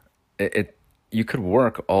you could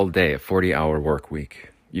work all day, a 40-hour work week.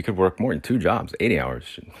 You could work more than 2 jobs, 80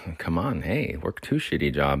 hours. Come on, hey, work 2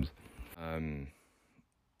 shitty jobs. I'm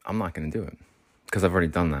not going to do it because I've already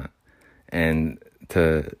done that. And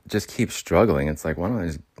to just keep struggling, it's like, why don't I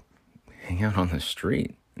just hang out on the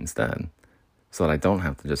street instead? So that I don't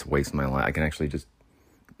have to just waste my life. I can actually just,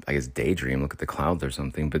 I guess, daydream, look at the clouds or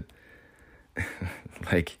something. But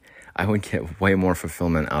like, I would get way more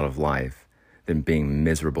fulfillment out of life than being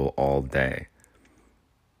miserable all day.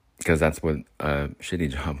 Because that's what a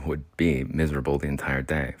shitty job would be, miserable the entire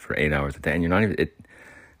day for 8 hours a day. And you're not even,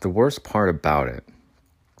 the worst part about it,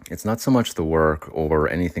 it's not so much the work or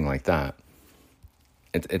anything like that.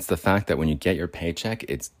 It's the fact that when you get your paycheck,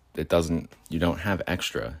 you don't have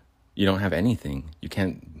extra. You don't have anything. You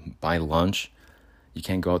can't buy lunch. You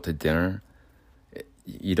can't go out to dinner.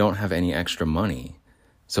 You don't have any extra money.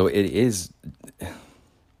 So it is,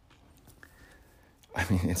 I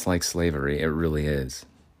mean, it's like slavery. It really is.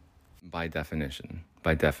 By definition,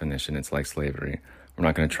 it's like slavery. We're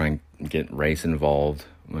not going to try and get race involved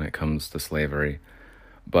when it comes to slavery,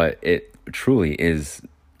 but it truly is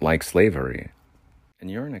like slavery. And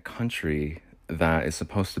you're in a country that is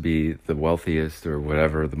supposed to be the wealthiest or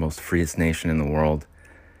whatever, the most freest nation in the world.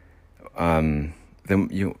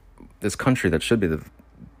 This country that should be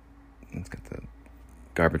let's get the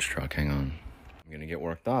garbage truck, hang on. I'm going to get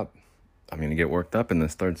worked up. In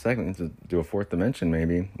this third segment to do a fourth dimension,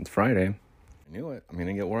 maybe. It's Friday. I knew it. I'm going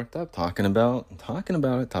to get worked up talking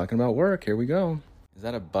about work. Here we go. Is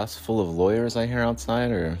that a bus full of lawyers I hear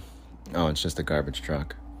outside, or? Oh, it's just a garbage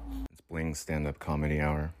truck. It's Bling's stand-up comedy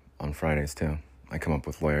hour on Fridays, too. I come up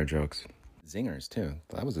with lawyer jokes. Zingers, too.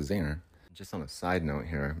 That was a zinger. Just on a side note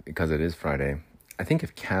here, because it is Friday, I think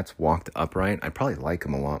if cats walked upright, I'd probably like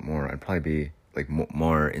them a lot more. I'd probably be like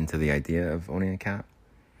more into the idea of owning a cat.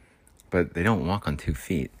 But they don't walk on 2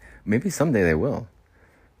 feet. Maybe someday they will.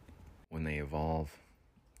 When they evolve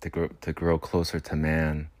to grow closer to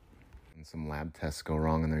man, and some lab tests go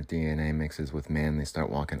wrong and their DNA mixes with man, they start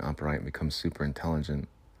walking upright and become super intelligent.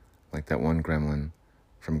 Like that one gremlin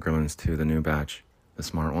from Gremlins 2, the new batch, the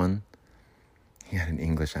smart one. He had an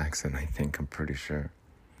English accent, I think, I'm pretty sure.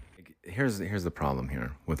 Here's the problem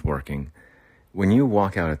here with working. When you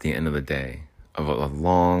walk out at the end of the day, of a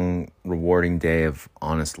long, rewarding day of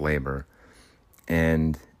honest labor,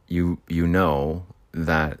 and you know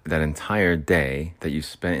that entire day that you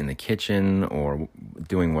spent in the kitchen or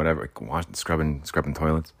doing whatever, scrubbing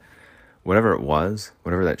toilets, whatever it was,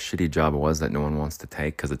 whatever that shitty job was that no one wants to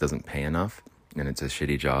take because it doesn't pay enough and it's a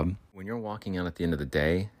shitty job. When you're walking out at the end of the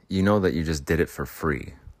day, you know that you just did it for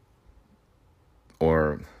free.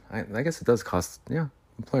 Or I guess it does cost,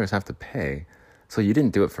 employers have to pay. So you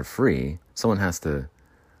didn't do it for free. Someone has to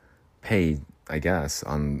pay, I guess,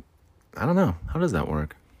 I don't know. How does that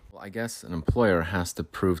work? Well, I guess an employer has to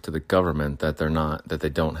prove to the government that they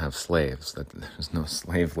don't have slaves, that there's no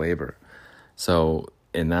slave labor. So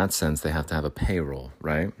in that sense, they have to have a payroll,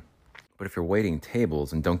 right? But if you're waiting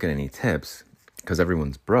tables and don't get any tips because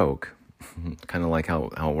everyone's broke, kind of like how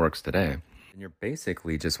it works today, and you're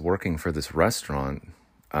basically just working for this restaurant,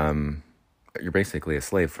 you're basically a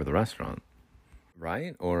slave for the restaurant.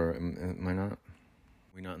 Right? Or am I not? Are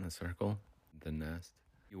we not in the circle? The nest?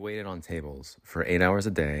 You waited on tables for 8 hours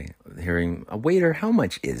a day, hearing, a waiter, how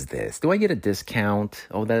much is this? Do I get a discount?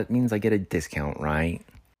 Oh, that means I get a discount, right?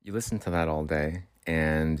 You listen to that all day,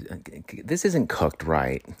 and this isn't cooked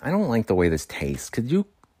right. I don't like the way this tastes. Could you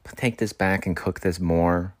take this back and cook this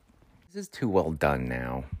more. This is too well done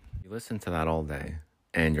now. You listen to that all day,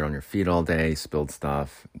 and you're on your feet all day, spilled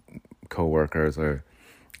stuff, coworkers are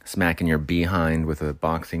smacking your behind with a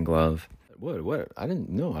boxing glove. What? I didn't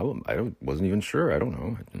know. I wasn't even sure. I don't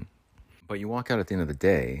know. But you walk out at the end of the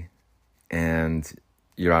day, and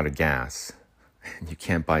you're out of gas, and you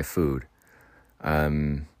can't buy food.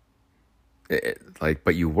 But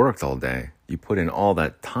you worked all day. You put in all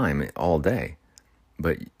that time all day,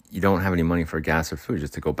 but you don't have any money for gas or food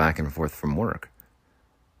just to go back and forth from work.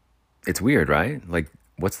 It's weird, right? Like,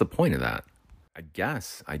 what's the point of that? I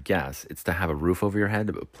guess it's to have a roof over your head,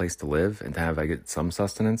 a place to live, and to have some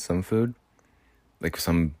sustenance, some food, like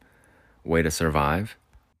some way to survive.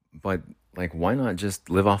 But like, why not just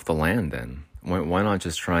live off the land then? Why not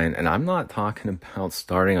just try and I'm not talking about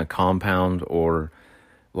starting a compound or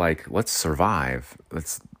like, let's survive.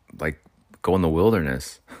 Let's like go in the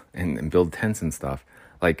wilderness and build tents and stuff.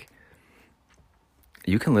 Like,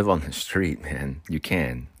 you can live on the street, man. You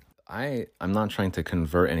can. I'm not trying to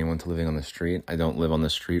convert anyone to living on the street. I don't live on the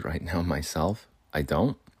street right now myself. I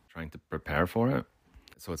don't. I'm trying to prepare for it.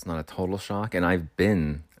 So it's not a total shock. And I've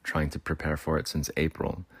been trying to prepare for it since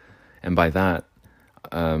April. And by that,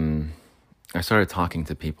 I started talking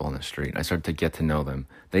to people on the street. I started to get to know them.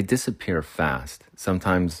 They disappear fast.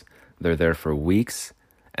 Sometimes they're there for weeks,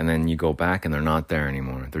 and then you go back and they're not there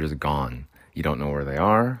anymore. They're just gone. You don't know where they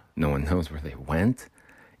are. No one knows where they went.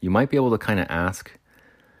 You might be able to kind of ask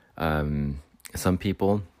some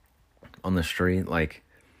people on the street, like,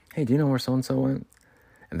 hey, do you know where so-and-so went?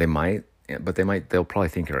 And they'll probably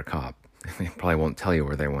think you're a cop. They probably won't tell you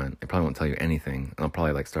where they went. They probably won't tell you anything. And they'll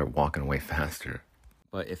probably like start walking away faster.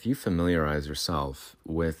 But if you familiarize yourself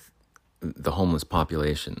with the homeless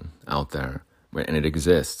population out there, and it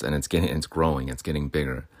exists, and it's growing, it's getting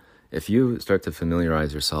bigger. If you start to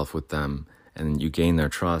familiarize yourself with them, and you gain their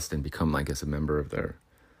trust and become, I guess, a member of their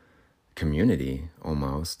community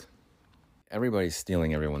almost. Everybody's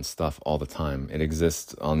stealing everyone's stuff all the time. It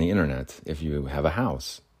exists on the internet. If you have a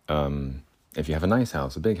house, if you have a nice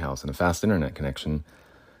house, a big house, and a fast internet connection,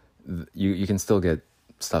 you can still get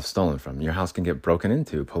stuff stolen from. Your house can get broken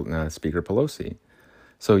into, Speaker Pelosi.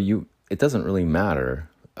 So it doesn't really matter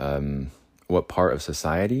what part of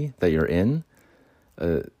society that you're in.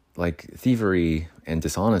 Like thievery and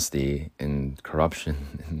dishonesty and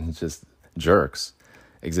corruption and just jerks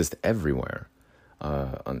exist everywhere.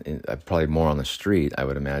 Probably more on the street, I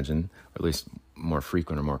would imagine, or at least more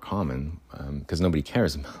frequent or more common, because nobody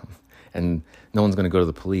cares about them. And no one's going to go to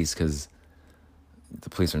the police because the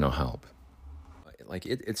police are no help. Like,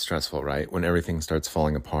 it's stressful, right? When everything starts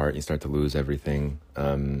falling apart, you start to lose everything,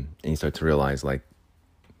 and you start to realize, like,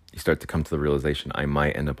 you start to come to the realization, I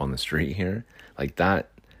might end up on the street here. Like, that's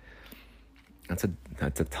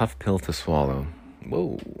a tough pill to swallow.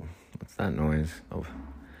 Whoa, what's that noise? Oh,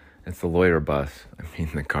 it's the lawyer bus.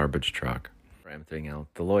 The garbage truck. We're emptying out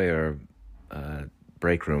the lawyer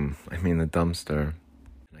break room. The dumpster.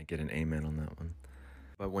 Can I get an amen on that one?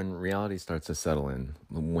 But when reality starts to settle in,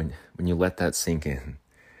 when you let that sink in,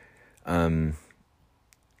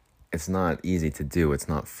 it's not easy to do. It's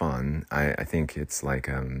not fun. I think it's like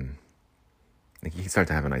you start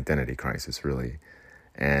to have an identity crisis, really.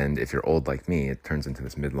 And if you're old like me, it turns into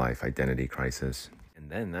this midlife identity crisis. And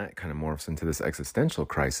then that kind of morphs into this existential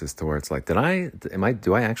crisis to where it's like, do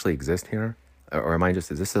I actually exist here? Or is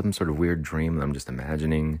this some sort of weird dream that I'm just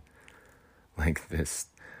imagining? Like this,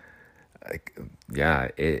 like, yeah,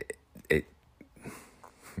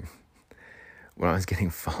 when I was getting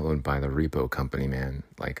followed by the repo company, man,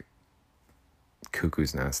 like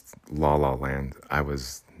Cuckoo's Nest, La La Land, I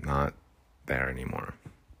was not there anymore.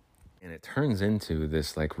 And it turns into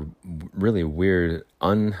this like really weird,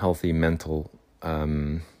 unhealthy mental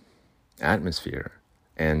atmosphere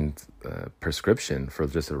and prescription for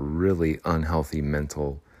just a really unhealthy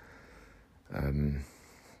mental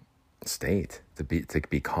state to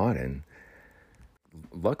be caught in.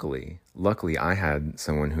 Luckily, I had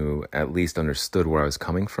someone who at least understood where I was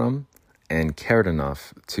coming from and cared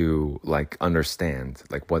enough to like understand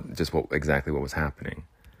like what exactly what was happening.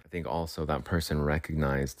 I think also that person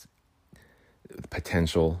recognized the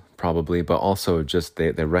potential probably, but also just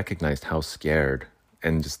they recognized how scared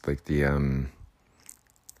and just like the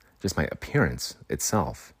just my appearance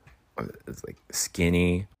itself. It's like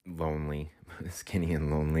skinny and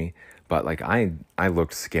lonely, but like I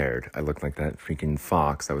looked scared. I looked like that freaking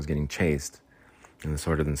fox that was getting chased in The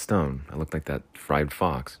Sword in Stone. I looked like that fried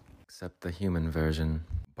fox, except the human version.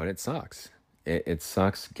 But it sucks. It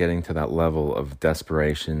sucks getting to that level of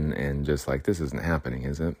desperation and just like, this isn't happening,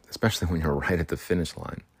 is it? Especially when you're right at the finish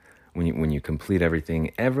line, when you complete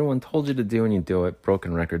everything everyone told you to do and you do it.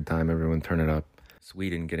 Broken record time, everyone turn it up.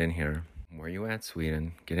 Sweden, get in here. Where you at,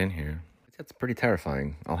 Sweden? Get in here. It's pretty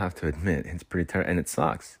terrifying, I'll have to admit. It's pretty and it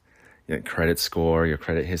sucks. Your credit score, your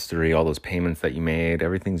credit history, all those payments that you made,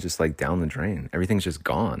 everything's just like down the drain. Everything's just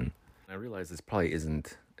gone. I realize this probably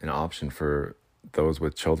isn't an option for those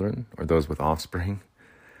with children or those with offspring,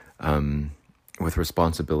 with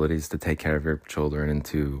responsibilities to take care of your children and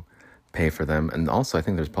to pay for them. And also, I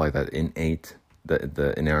think there's probably that innate,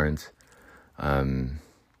 the inherent,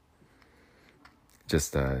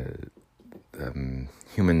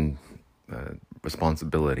 human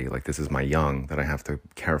responsibility. Like, this is my young that I have to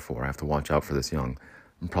care for. I have to watch out for this young.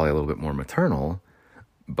 I'm probably a little bit more maternal,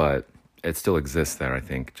 but it still exists there, I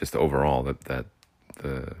think, just overall, that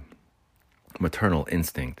the maternal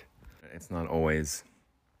instinct. It's not always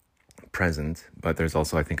present, but there's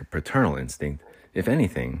also, I think, a paternal instinct. If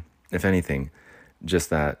anything, just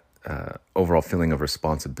that overall feeling of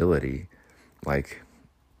responsibility, like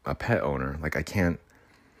a pet owner. Like,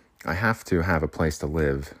 I have to have a place to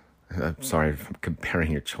live. I'm sorry if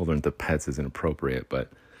comparing your children to pets is inappropriate, but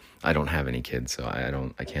I don't have any kids, so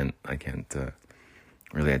I can't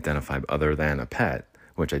really identify other than a pet,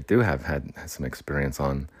 which I do have had some experience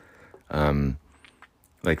on.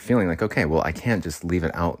 Like feeling like, okay, well, I can't just leave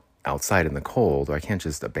it outside in the cold, or I can't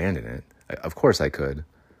just abandon it. Of course I could.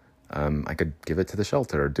 I could give it to the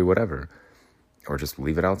shelter or do whatever, or just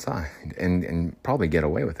leave it outside and probably get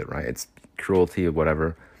away with it, right? It's cruelty or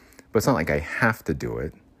whatever, but it's not like I have to do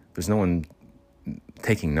it. There's no one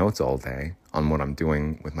taking notes all day on what I'm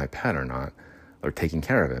doing with my pet or not, or taking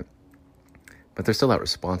care of it. But there's still that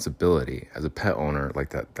responsibility as a pet owner, like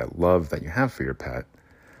that love that you have for your pet.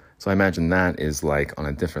 So I imagine that is like on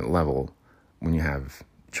a different level when you have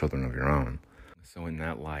children of your own. So in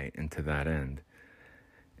that light and to that end,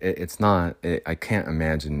 I can't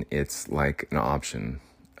imagine it's like an option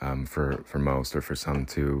for most, or for some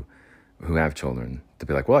who have children, to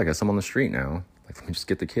be like, well, I guess I'm on the street now. Like, let me just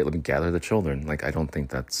get the kid. Let me gather the children. Like, I don't think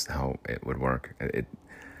that's how it would work.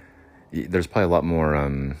 There's probably a lot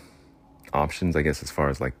more options, I guess, as far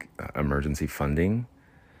as like emergency funding.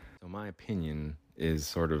 So my opinion is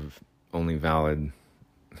sort of only valid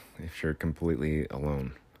if you're completely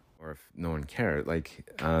alone, or if no one cares.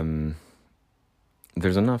 Like,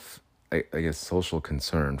 there's enough, I guess, social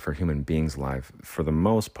concern for human beings' life for the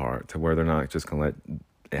most part, to where they're not just gonna let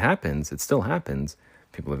it happens. It still happens.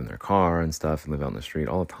 People live in their car and stuff and live out in the street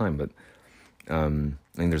all the time, but I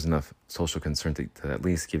think there's enough social concern to at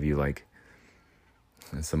least give you like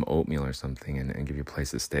some oatmeal or something, and give you a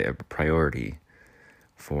place to stay, a priority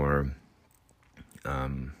for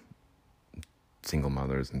single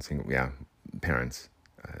mothers and parents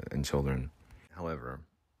and children. However,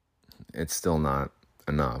 it's still not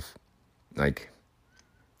enough, like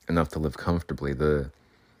enough to live comfortably.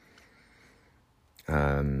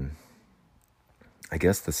 I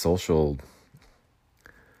guess the social,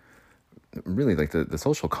 really, like the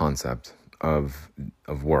social concept of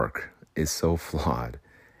work is so flawed.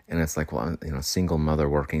 And it's like, well, single mother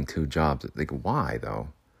working 2 jobs. Like, why though?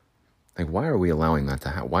 Like, why are we allowing that to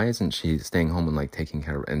happen? Why isn't she staying home and like taking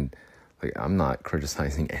care of, and like, I'm not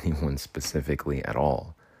criticizing anyone specifically at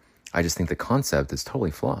all. I just think the concept is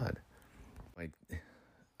totally flawed. Like,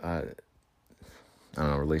 I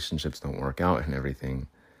don't know, relationships don't work out and everything.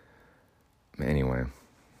 Anyway,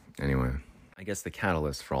 I guess the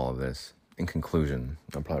catalyst for all of this, in conclusion,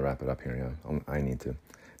 I'll probably wrap it up here, yeah. I need to.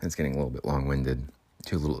 It's getting a little bit long-winded,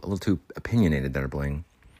 a little too opinionated there, Bling.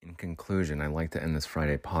 In conclusion, I'd like to end this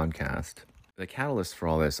Friday podcast. The catalyst for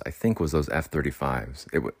all this, I think, was those F-35s.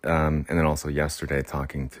 And then also yesterday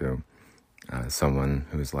talking to someone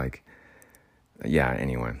who's like,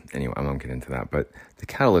 anyway, I won't get into that. But the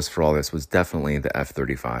catalyst for all this was definitely the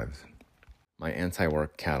F-35s. My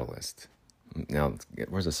anti-work catalyst. Now,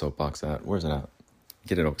 where's the soapbox at? Where's it at?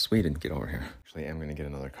 Get it over, Sweden, get over here. Actually, I'm going to get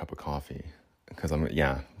another cup of coffee, because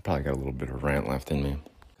probably got a little bit of rant left in me.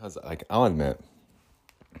 Because, like, I'll admit,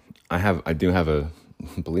 I do have a,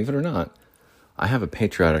 believe it or not, I have a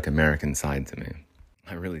patriotic American side to me.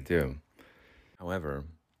 I really do. However,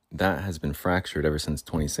 that has been fractured ever since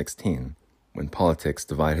 2016, when politics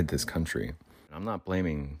divided this country. I'm not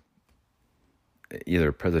blaming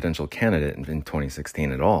either presidential candidate in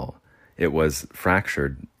 2016 at all. It was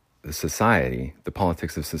fractured, the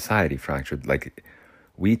politics of society fractured. Like,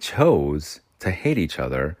 we chose to hate each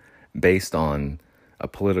other based on a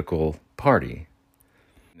political party.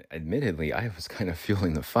 Admittedly, I was kind of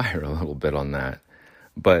fueling the fire a little bit on that.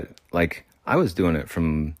 But, like, I was doing it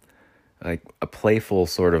from, like, a playful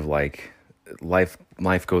sort of, like, life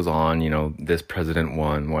goes on, this president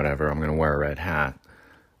won, whatever, I'm going to wear a red hat.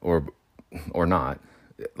 or not.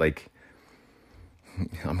 Like,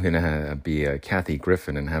 I'm gonna be a Kathy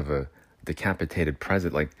Griffin and have a decapitated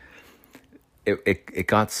president. Like, it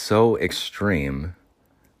got so extreme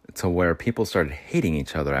to where people started hating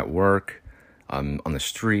each other at work, on the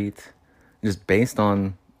street, just based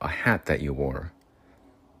on a hat that you wore.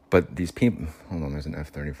 But these people, hold on, there's an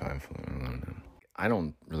F-35. I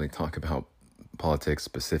don't really talk about politics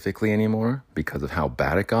specifically anymore because of how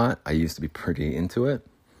bad it got. I used to be pretty into it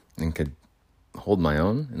and could hold my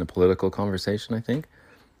own in a political conversation, I think.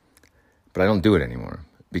 But I don't do it anymore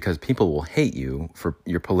because people will hate you for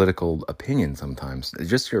your political opinion sometimes. It's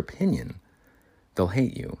just your opinion. They'll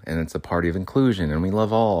hate you. And it's a party of inclusion and we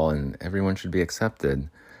love all and everyone should be accepted,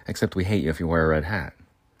 except we hate you if you wear a red hat.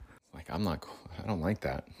 Like, I don't like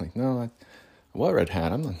that. Like, no, what red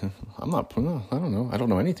hat? I don't know. I don't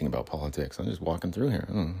know anything about politics. I'm just walking through here.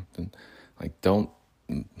 Don't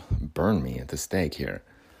burn me at the stake here.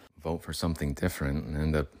 Vote for something different and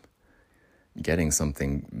end up getting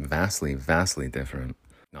something vastly, vastly different.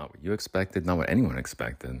 Not what you expected, not what anyone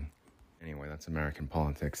expected. Anyway, that's American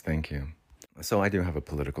politics. Thank you. So I do have a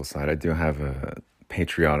political side. I do have a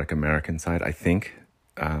patriotic American side, I think,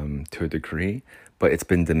 to a degree. But it's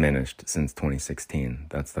been diminished since 2016.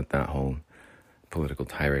 That's what that whole political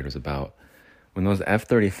tirade was about. When those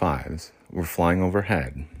F-35s were flying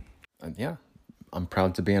overhead, yeah, I'm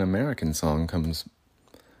proud to be an American song comes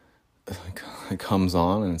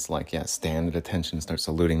on, and it's like, yeah, stand at attention, start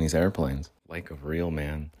saluting these airplanes. Like a real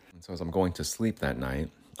man. And so as I'm going to sleep that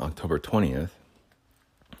night, October 20th,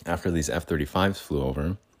 after these F-35s flew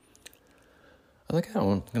over, I'm like,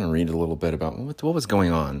 oh, I'm going to read a little bit about what was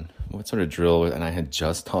going on, what sort of drill, and I had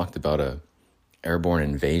just talked about a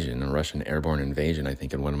Russian airborne invasion, I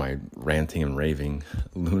think, in one of my ranting and raving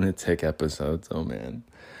lunatic episodes. Oh man,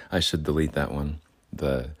 I should delete that one.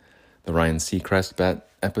 The Ryan Seacrest bet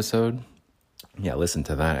episode. Yeah, listen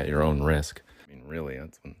to that at your own risk. I mean, really,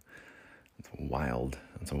 that's wild.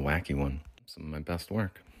 That's a wacky one. Some of my best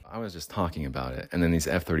work. I was just talking about it, and then these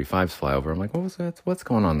F-35s fly over. I'm like, what was that? What's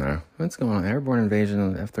going on there? What's going on? Airborne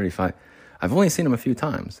invasion, F-35. I've only seen them a few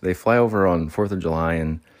times. They fly over on 4th of July,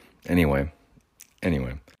 and anyway,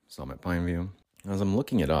 saw them at Pineview. As I'm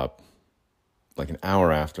looking it up, like an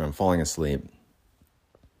hour after I'm falling asleep,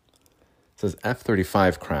 it says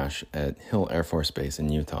F-35 crash at Hill Air Force Base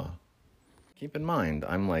in Utah. Keep in mind,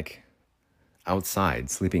 I'm like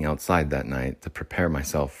sleeping outside that night to prepare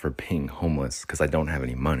myself for being homeless because I don't have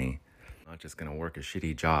any money. I'm not just going to work a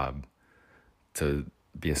shitty job to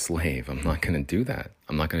be a slave. I'm not going to do that.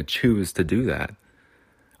 I'm not going to choose to do that.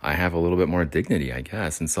 I have a little bit more dignity, I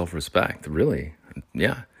guess, and self-respect, really.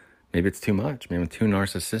 Yeah, maybe it's too much. Maybe I'm too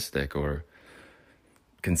narcissistic or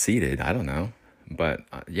conceited. I don't know. But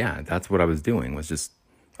yeah, that's what I was doing, was just,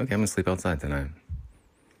 okay, I'm going to sleep outside tonight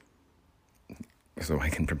so I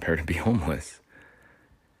can prepare to be homeless.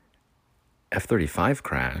 F-35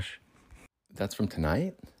 crash? That's from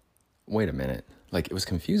tonight? Wait a minute. Like, it was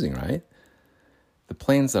confusing, right? The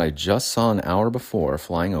planes that I just saw an hour before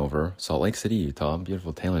flying over Salt Lake City, Utah,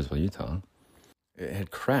 beautiful Taylorsville, Utah, it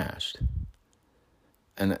had crashed.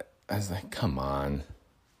 And I was like, come on.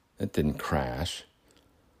 It didn't crash.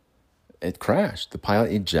 It crashed. The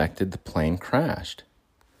pilot ejected, the plane crashed.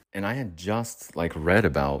 And I had just read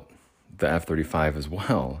about the F-35 as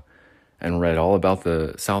well, and read all about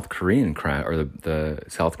the South Korean crash, or the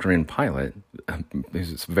South Korean pilot,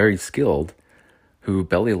 who's very skilled, who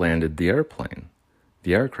belly landed the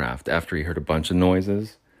aircraft, after he heard a bunch of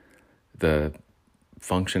noises. The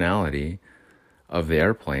functionality of the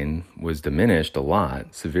airplane was diminished a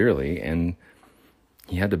lot, severely, and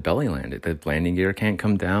he had to belly land it. The landing gear can't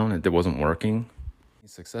come down. It wasn't working. He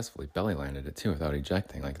successfully belly landed it, too, without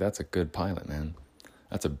ejecting. That's a good pilot, man.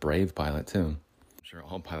 That's a brave pilot, too. I'm sure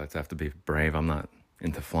all pilots have to be brave. I'm not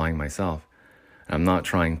into flying myself. I'm not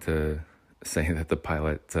trying to say that the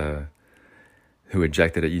pilot who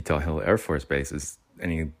ejected at Utah Hill Air Force Base is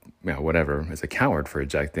is a coward for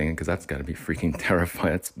ejecting, because that's got to be freaking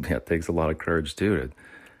terrifying. It takes a lot of courage, too, to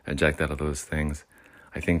eject out of those things.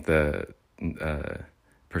 I think the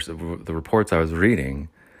reports I was reading,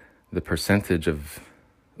 the percentage of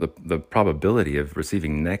the probability of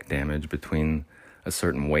receiving neck damage between a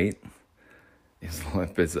certain weight is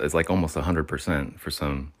like almost 100% for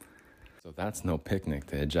some. So that's no picnic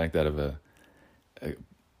to eject out of a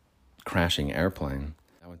crashing airplane.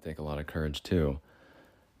 That would take a lot of courage too.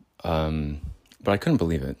 But I couldn't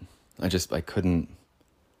believe it. I couldn't.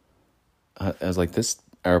 I was like, this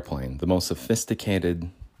airplane, the most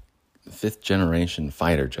sophisticated 5th generation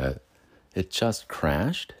fighter jet, it just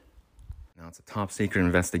crashed. Now it's a top secret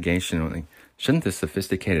investigation. Like, shouldn't this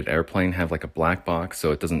sophisticated airplane have like a black box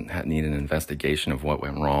so it doesn't need an investigation of what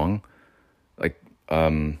went wrong? Like,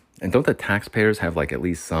 and don't the taxpayers have like at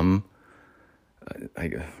least some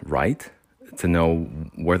right to know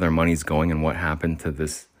where their money's going and what happened to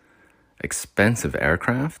this expensive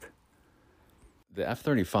aircraft? The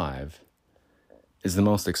F-35 is the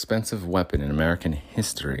most expensive weapon in American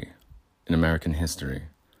history.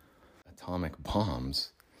 Atomic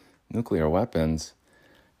bombs, nuclear weapons.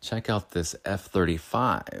 Check out this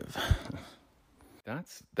F-35.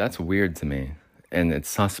 That's weird to me, and it's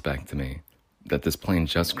suspect to me that this plane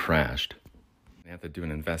just crashed. They have to do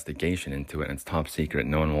an investigation into it, and it's top secret.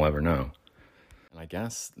 No one will ever know. And I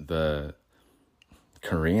guess the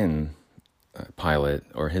Korean pilot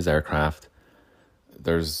or his aircraft,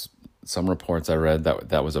 there's some reports I read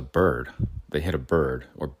that was a bird. They hit a bird,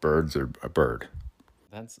 or birds are a bird.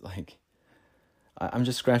 That's like, I'm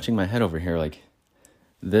just scratching my head over here. Like,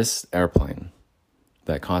 this airplane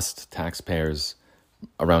that cost taxpayers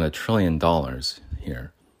around $1 trillion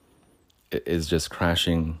here is just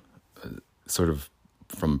crashing sort of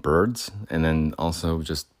from birds, and then also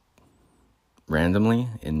just randomly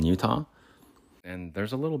in Utah. And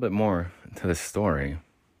there's a little bit more to this story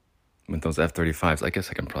with those F-35s. I guess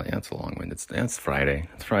I can probably, it's a long wind. It's Friday.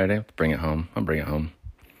 It's Friday. Bring it home. I'll bring it home.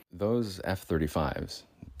 Those F-35s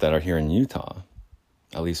that are here in Utah,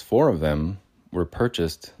 at least 4 of them were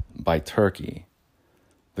purchased by Turkey,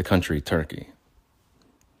 the country Turkey.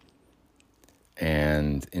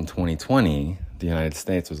 And in 2020, the United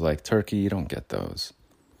States was like, Turkey, you don't get those.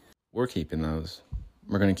 We're keeping those.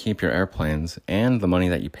 We're going to keep your airplanes and the money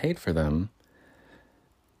that you paid for them.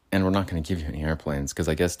 And we're not going to give you any airplanes because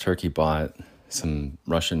I guess Turkey bought some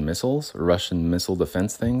Russian missiles or Russian missile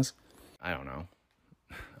defense things. I don't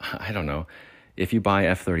know. If you buy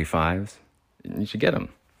F-35s, you should get them.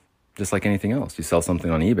 Just like anything else. You sell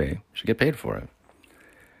something on eBay, you should get paid for it.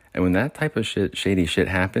 And when that type of shady shit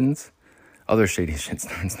happens, other shady shit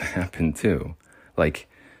starts to happen too. Like,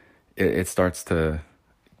 it starts to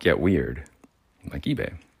get weird. Like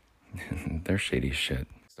eBay. They're shady shit.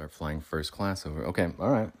 Start flying first class over. Okay, all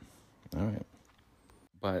right.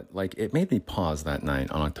 But, like, it made me pause that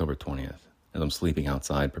night on October 20th as I'm sleeping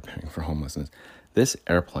outside preparing for homelessness. This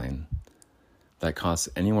airplane that costs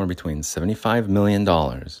anywhere between $75 million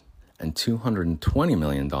and $220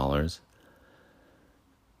 million,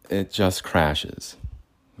 it just crashes.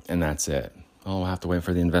 And that's it. Oh, we'll have to wait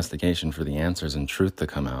for the investigation for the answers and truth to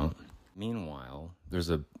come out. Meanwhile, there's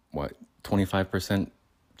a, 25%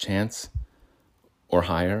 chance or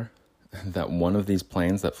higher that one of these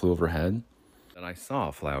planes that flew overhead, that I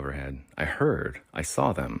saw fly overhead, I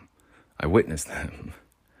saw them, I witnessed them.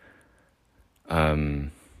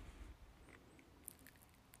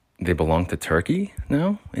 They belong to Turkey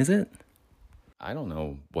now, is it? I don't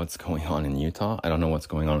know what's going on in Utah. I don't know what's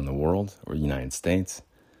going on in the world or the United States.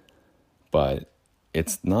 But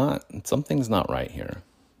something's not right here.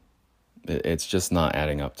 It's just not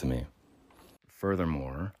adding up to me.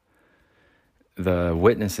 Furthermore, the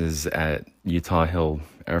witnesses at Utah Hill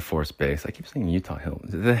Air Force Base, I keep saying Utah Hill,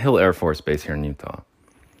 the Hill Air Force Base here in Utah,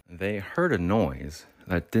 they heard a noise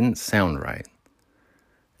that didn't sound right.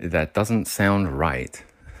 That doesn't sound right.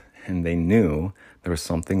 And they knew there was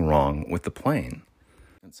something wrong with the plane.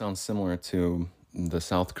 It sounds similar to the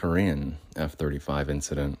South Korean F-35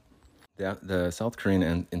 incident. The South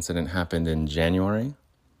Korean incident happened in January.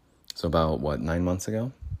 So about, 9 months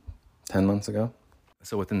ago? 10 months ago?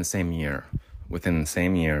 So within the same year,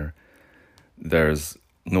 there's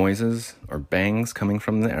noises or bangs coming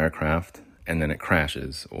from the aircraft, and then it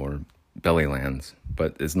crashes or belly lands,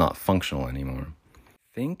 but is not functional anymore.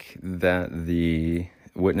 Think that the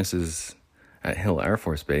witnesses at Hill Air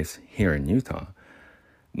Force Base here in Utah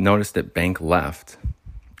noticed it bank left.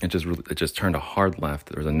 It just turned a hard left.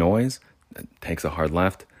 There was a noise, it takes a hard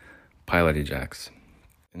left, pilot ejects.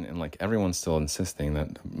 And like everyone's still insisting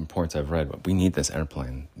that reports I've read, but we need this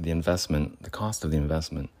airplane. The investment, the cost of the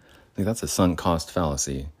investment, I think that's a sunk cost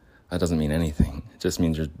fallacy. That doesn't mean anything. It just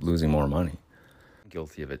means you're losing more money. I'm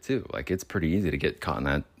guilty of it too. Like, it's pretty easy to get caught in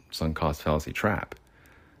that sunk cost fallacy trap,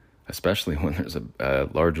 especially when there's a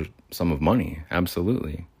larger sum of money.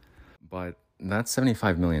 Absolutely. But that's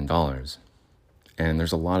 $75 million. And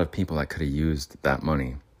there's a lot of people that could have used that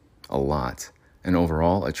money. A lot. And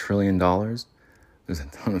overall, $1 trillion, there's a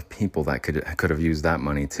ton of people that could have used that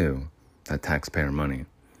money too, that taxpayer money.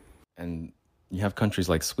 And you have countries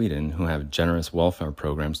like Sweden who have generous welfare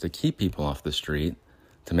programs to keep people off the street,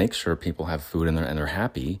 to make sure people have food and they're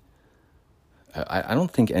happy. I don't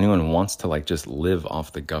think anyone wants to just live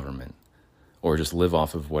off the government or just live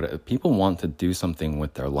off of what people want to do something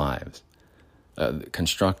with their lives.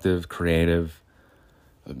 constructive, creative,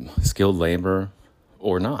 skilled labor,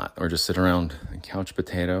 or not, or just sit around and couch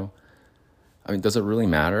potato. I mean, does it really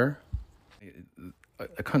matter?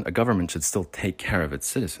 A government should still take care of its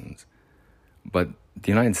citizens. But the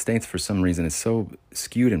United States, for some reason, is so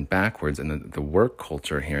skewed and backwards, and the work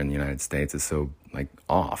culture here in the United States is so,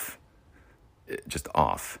 off. Just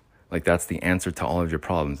off. That's the answer to all of your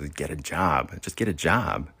problems, is get a job. Just get a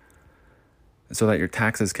job. So that your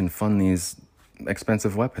taxes can fund these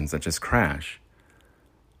expensive weapons that just crash.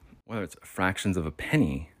 Whether it's fractions of a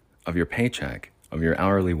penny of your paycheck, of your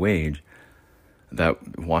hourly wage,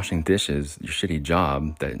 that washing dishes, your shitty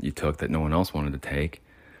job that you took that no one else wanted to take,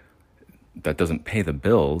 that doesn't pay the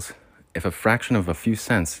bills, if a fraction of a few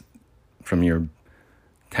cents from your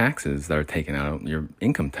taxes that are taken out, your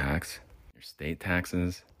income tax, your state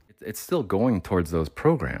taxes, it's still going towards those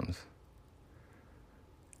programs.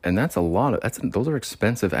 And that's those are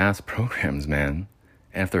expensive ass programs, man.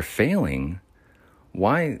 And if they're failing,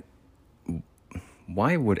 why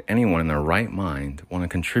would anyone in their right mind want to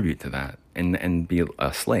contribute to that and be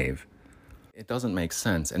a slave? It doesn't make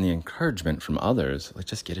sense. And the encouragement from others,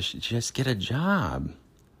 just get a job.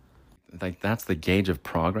 That's the gauge of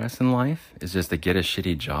progress in life, is just to get a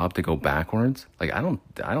shitty job to go backwards. I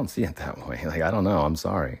don't see it that way. I don't know. I'm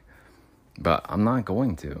sorry. But I'm not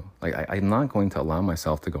going to. I'm not going to allow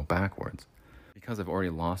myself to go backwards because I've already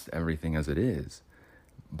lost everything as it is.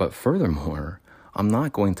 But furthermore, I'm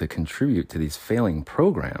not going to contribute to these failing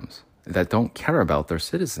programs that don't care about their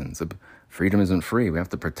citizens. Freedom isn't free. We have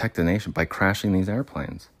to protect the nation by crashing these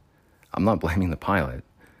airplanes. I'm not blaming the pilot.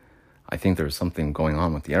 I think there was something going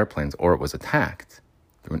on with the airplanes, or it was attacked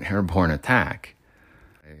through an airborne attack.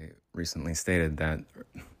 I recently stated that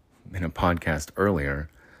in a podcast earlier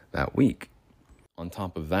that week. On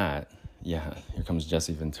top of that, here comes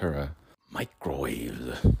Jesse Ventura.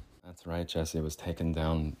 Microwaves. That's right, Jesse was taken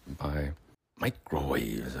down by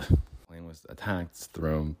microwaves. The plane was attacked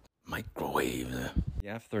through microwaves. The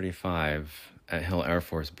F-35 at Hill Air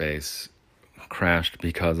Force Base crashed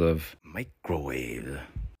because of microwaves.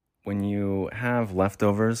 When you have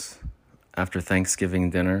leftovers after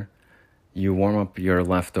Thanksgiving dinner, you warm up your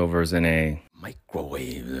leftovers in a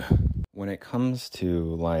microwave. When it comes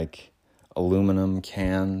to aluminum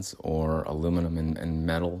cans or aluminum and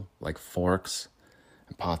metal, like forks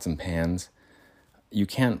and pots and pans, you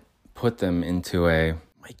can't put them into a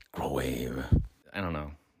microwave. I don't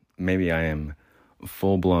know. Maybe I am a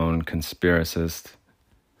full-blown conspiracist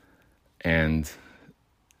and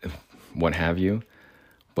what have you,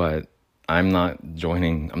 but I'm not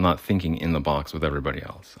thinking in the box with everybody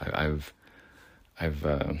else. I've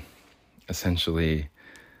essentially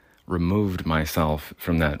removed myself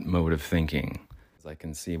from that mode of thinking. I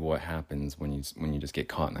can see what happens when you just get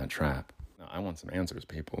caught in that trap. Now, I want some answers,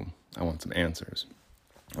 people. I want some answers.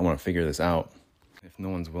 I want to figure this out. If no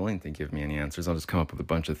one's willing to give me any answers, I'll just come up with a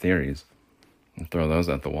bunch of theories and throw those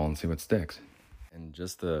at the wall and see what sticks. And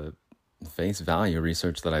just the face value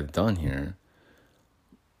research that I've done here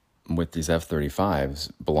with these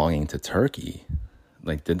F-35s belonging to Turkey,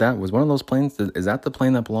 was one of those planes, is that the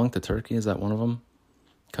plane that belonged to Turkey? Is that one of them?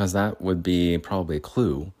 Because that would be probably a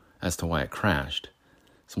clue as to why it crashed.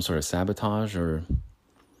 Some sort of sabotage, or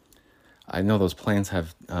I know those planes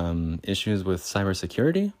have issues with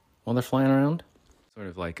cybersecurity while they're flying around. Sort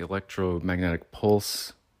of electromagnetic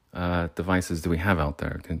pulse devices do we have out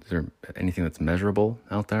there? Is there anything that's measurable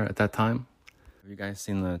out there at that time? Have you guys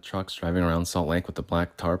seen the trucks driving around Salt Lake with the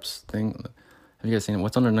black tarps thing? Have you guys seen it?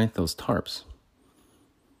 What's underneath those tarps?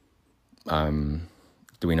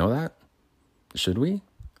 Do we know that? Should we?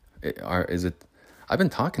 I've been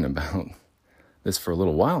talking about this for a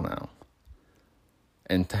little while now.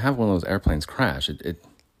 And to have one of those airplanes crash, I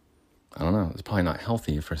don't know, it's probably not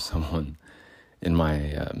healthy for someone in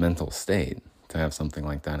my mental state to have something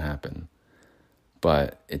like that happen.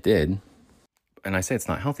 But it did. And I say it's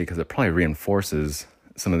not healthy because it probably reinforces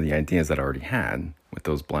some of the ideas that I already had with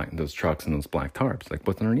those trucks and those black tarps.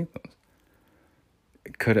 What's underneath those?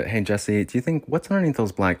 Hey Jesse, do you think, what's underneath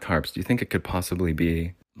those black tarps? Do you think it could possibly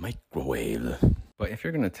be microwave? But if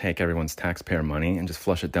you're going to take everyone's taxpayer money and just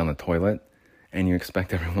flush it down the toilet, and you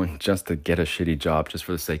expect everyone just to get a shitty job just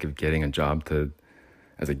for the sake of getting a job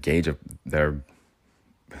as a gauge of their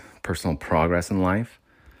personal progress in life,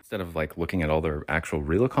 instead of looking at all their actual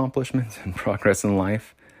real accomplishments and progress in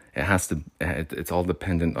life, it's all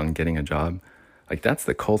dependent on getting a job. That's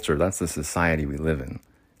the culture, that's the society we live in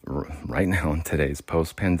right now in today's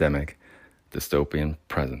post-pandemic dystopian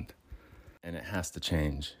present. And it has to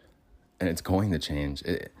change. And it's going to change.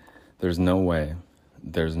 There's no way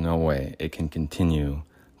it can continue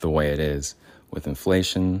the way it is with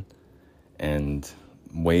inflation and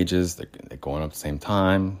wages, they're going up at the same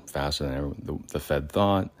time, faster than the Fed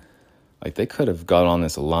thought. Like, they could have got on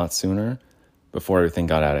this a lot sooner before everything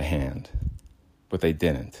got out of hand, but they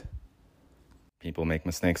didn't. People make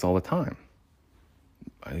mistakes all the time.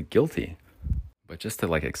 Guilty. But just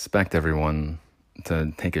to expect everyone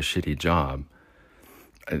to take a shitty job,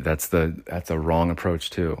 that's a wrong approach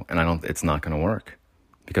too. And it's not going to work,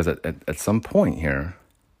 because at some point here,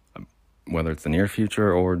 whether it's the near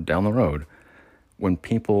future or down the road, when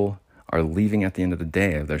people are leaving at the end of the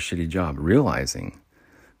day of their shitty job, realizing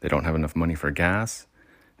they don't have enough money for gas,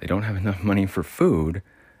 they don't have enough money for food,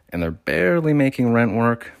 and they're barely making rent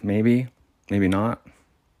work, maybe not.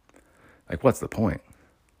 What's the point?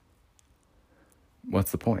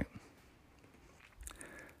 What's the point?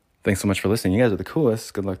 Thanks so much for listening. You guys are the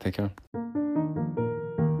coolest. Good luck. Take care.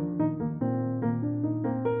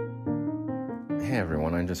 Hey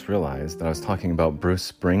everyone, I just realized that I was talking about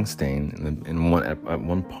Bruce Springsteen at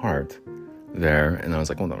one part there, and I was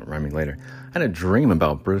like, well, don't remind me later. I had a dream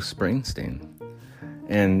about Bruce Springsteen,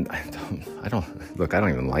 and I don't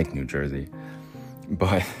even like New Jersey,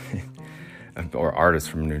 but or artists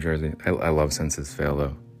from New Jersey. I love Senses Fail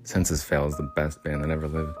though. Senses Fail is the best band that ever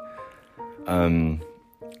lived.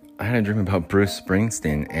 I had a dream about Bruce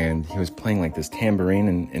Springsteen, and he was playing this tambourine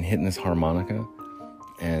and hitting this harmonica,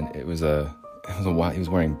 and he was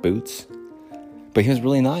wearing boots, but he was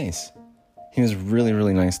really nice. He was really,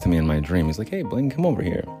 really nice to me in my dream. He's like, hey, Bling, come over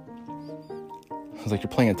here. I was like,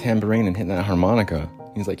 you're playing a tambourine and hitting that harmonica?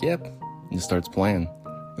 He's like, yep. He just starts playing.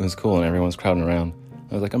 It was cool, and everyone's crowding around.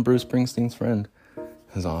 I was like, I'm Bruce Springsteen's friend.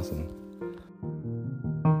 It was awesome.